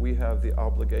feel that we have the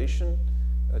obligation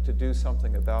to do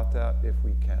something about that if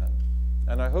we can.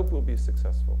 And I hope we'll be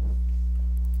successful.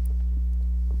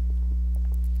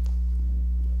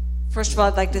 First of all,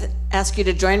 I'd like to ask you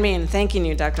to join me in thanking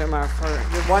you, Dr. Umar, for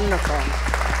your wonderful.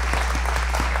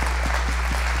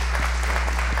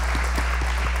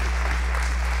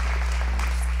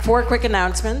 Four quick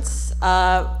announcements.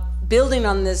 Building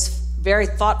on this very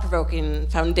thought-provoking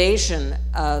foundation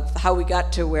of how we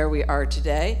got to where we are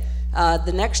today.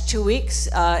 The next 2 weeks,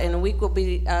 in a week,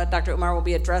 Dr. Umar will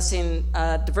be addressing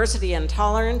diversity and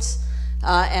tolerance,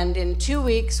 and in 2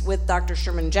 weeks with Dr.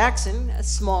 Sherman Jackson, a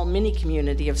small mini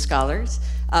community of scholars,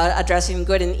 addressing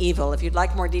good and evil. If you'd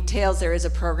like more details, there is a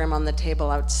program on the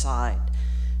table outside.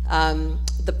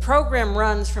 The program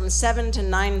runs from 7 to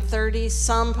 9:30.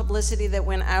 Some publicity that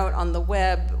went out on the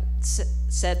web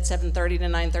said 7:30 to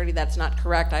 9:30. That's not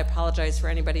correct. I apologize for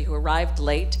anybody who arrived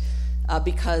late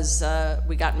because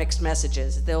we got mixed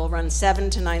messages. They'll run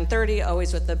 7 to 9:30,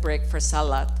 always with a break for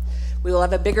Salat. We will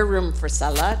have a bigger room for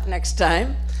Salat next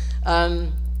time.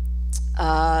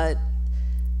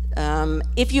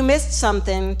 If you missed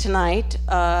something tonight,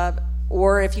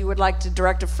 or if you would like to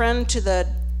direct a friend to the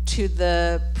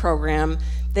program,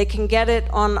 they can get it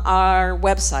on our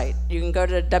website. You can go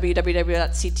to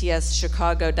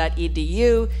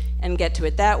www.ctschicago.edu and get to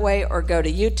it that way, or go to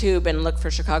YouTube and look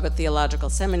for Chicago Theological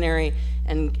Seminary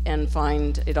and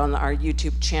find it on our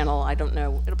YouTube channel. I don't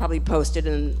know, it'll probably be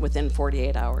posted within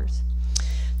 48 hours.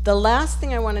 The last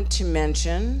thing I wanted to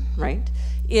mention, right,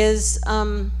 is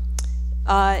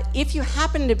If you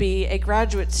happen to be a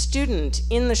graduate student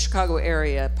in the Chicago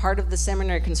area, part of the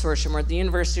Seminary Consortium or the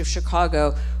University of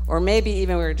Chicago, or maybe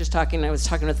even I was talking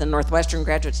with a Northwestern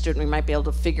graduate student, we might be able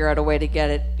to figure out a way to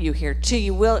get you here too.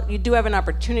 You do have an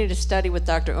opportunity to study with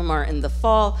Dr. Umar in the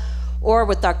fall, or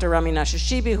with Dr. Rami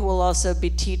Nashashibi, who will also be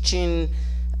teaching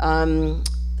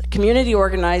community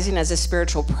organizing as a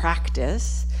spiritual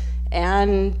practice,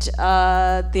 and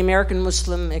the American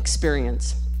Muslim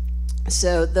experience.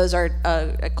 So those are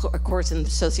a course in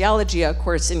sociology, a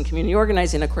course in community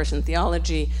organizing, a course in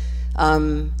theology,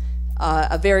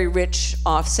 a very rich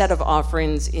set of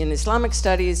offerings in Islamic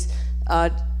studies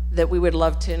that we would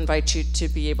love to invite you to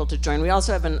be able to join. We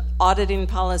also have an auditing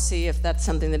policy. If that's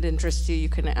something that interests you, you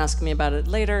can ask me about it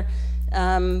later.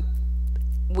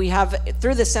 We have,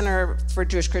 through the Center for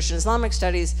Jewish Christian Islamic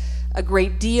Studies, a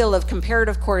great deal of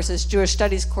comparative courses, Jewish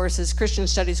studies courses, Christian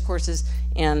studies courses,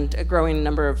 and a growing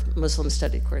number of Muslim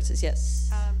study courses.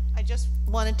 Yes? I just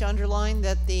wanted to underline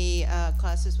that the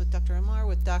classes with Dr. Umar,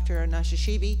 with Dr.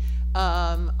 Nashashibi,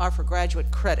 are for graduate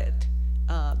credit,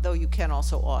 though you can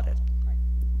also audit. Right.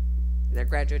 They're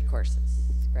graduate courses,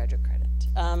 graduate credit.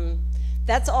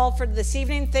 That's all for this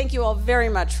evening. Thank you all very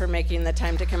much for making the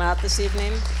time to come out this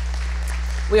evening.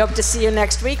 We hope to see you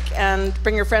next week, and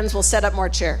bring your friends. We'll set up more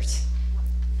chairs.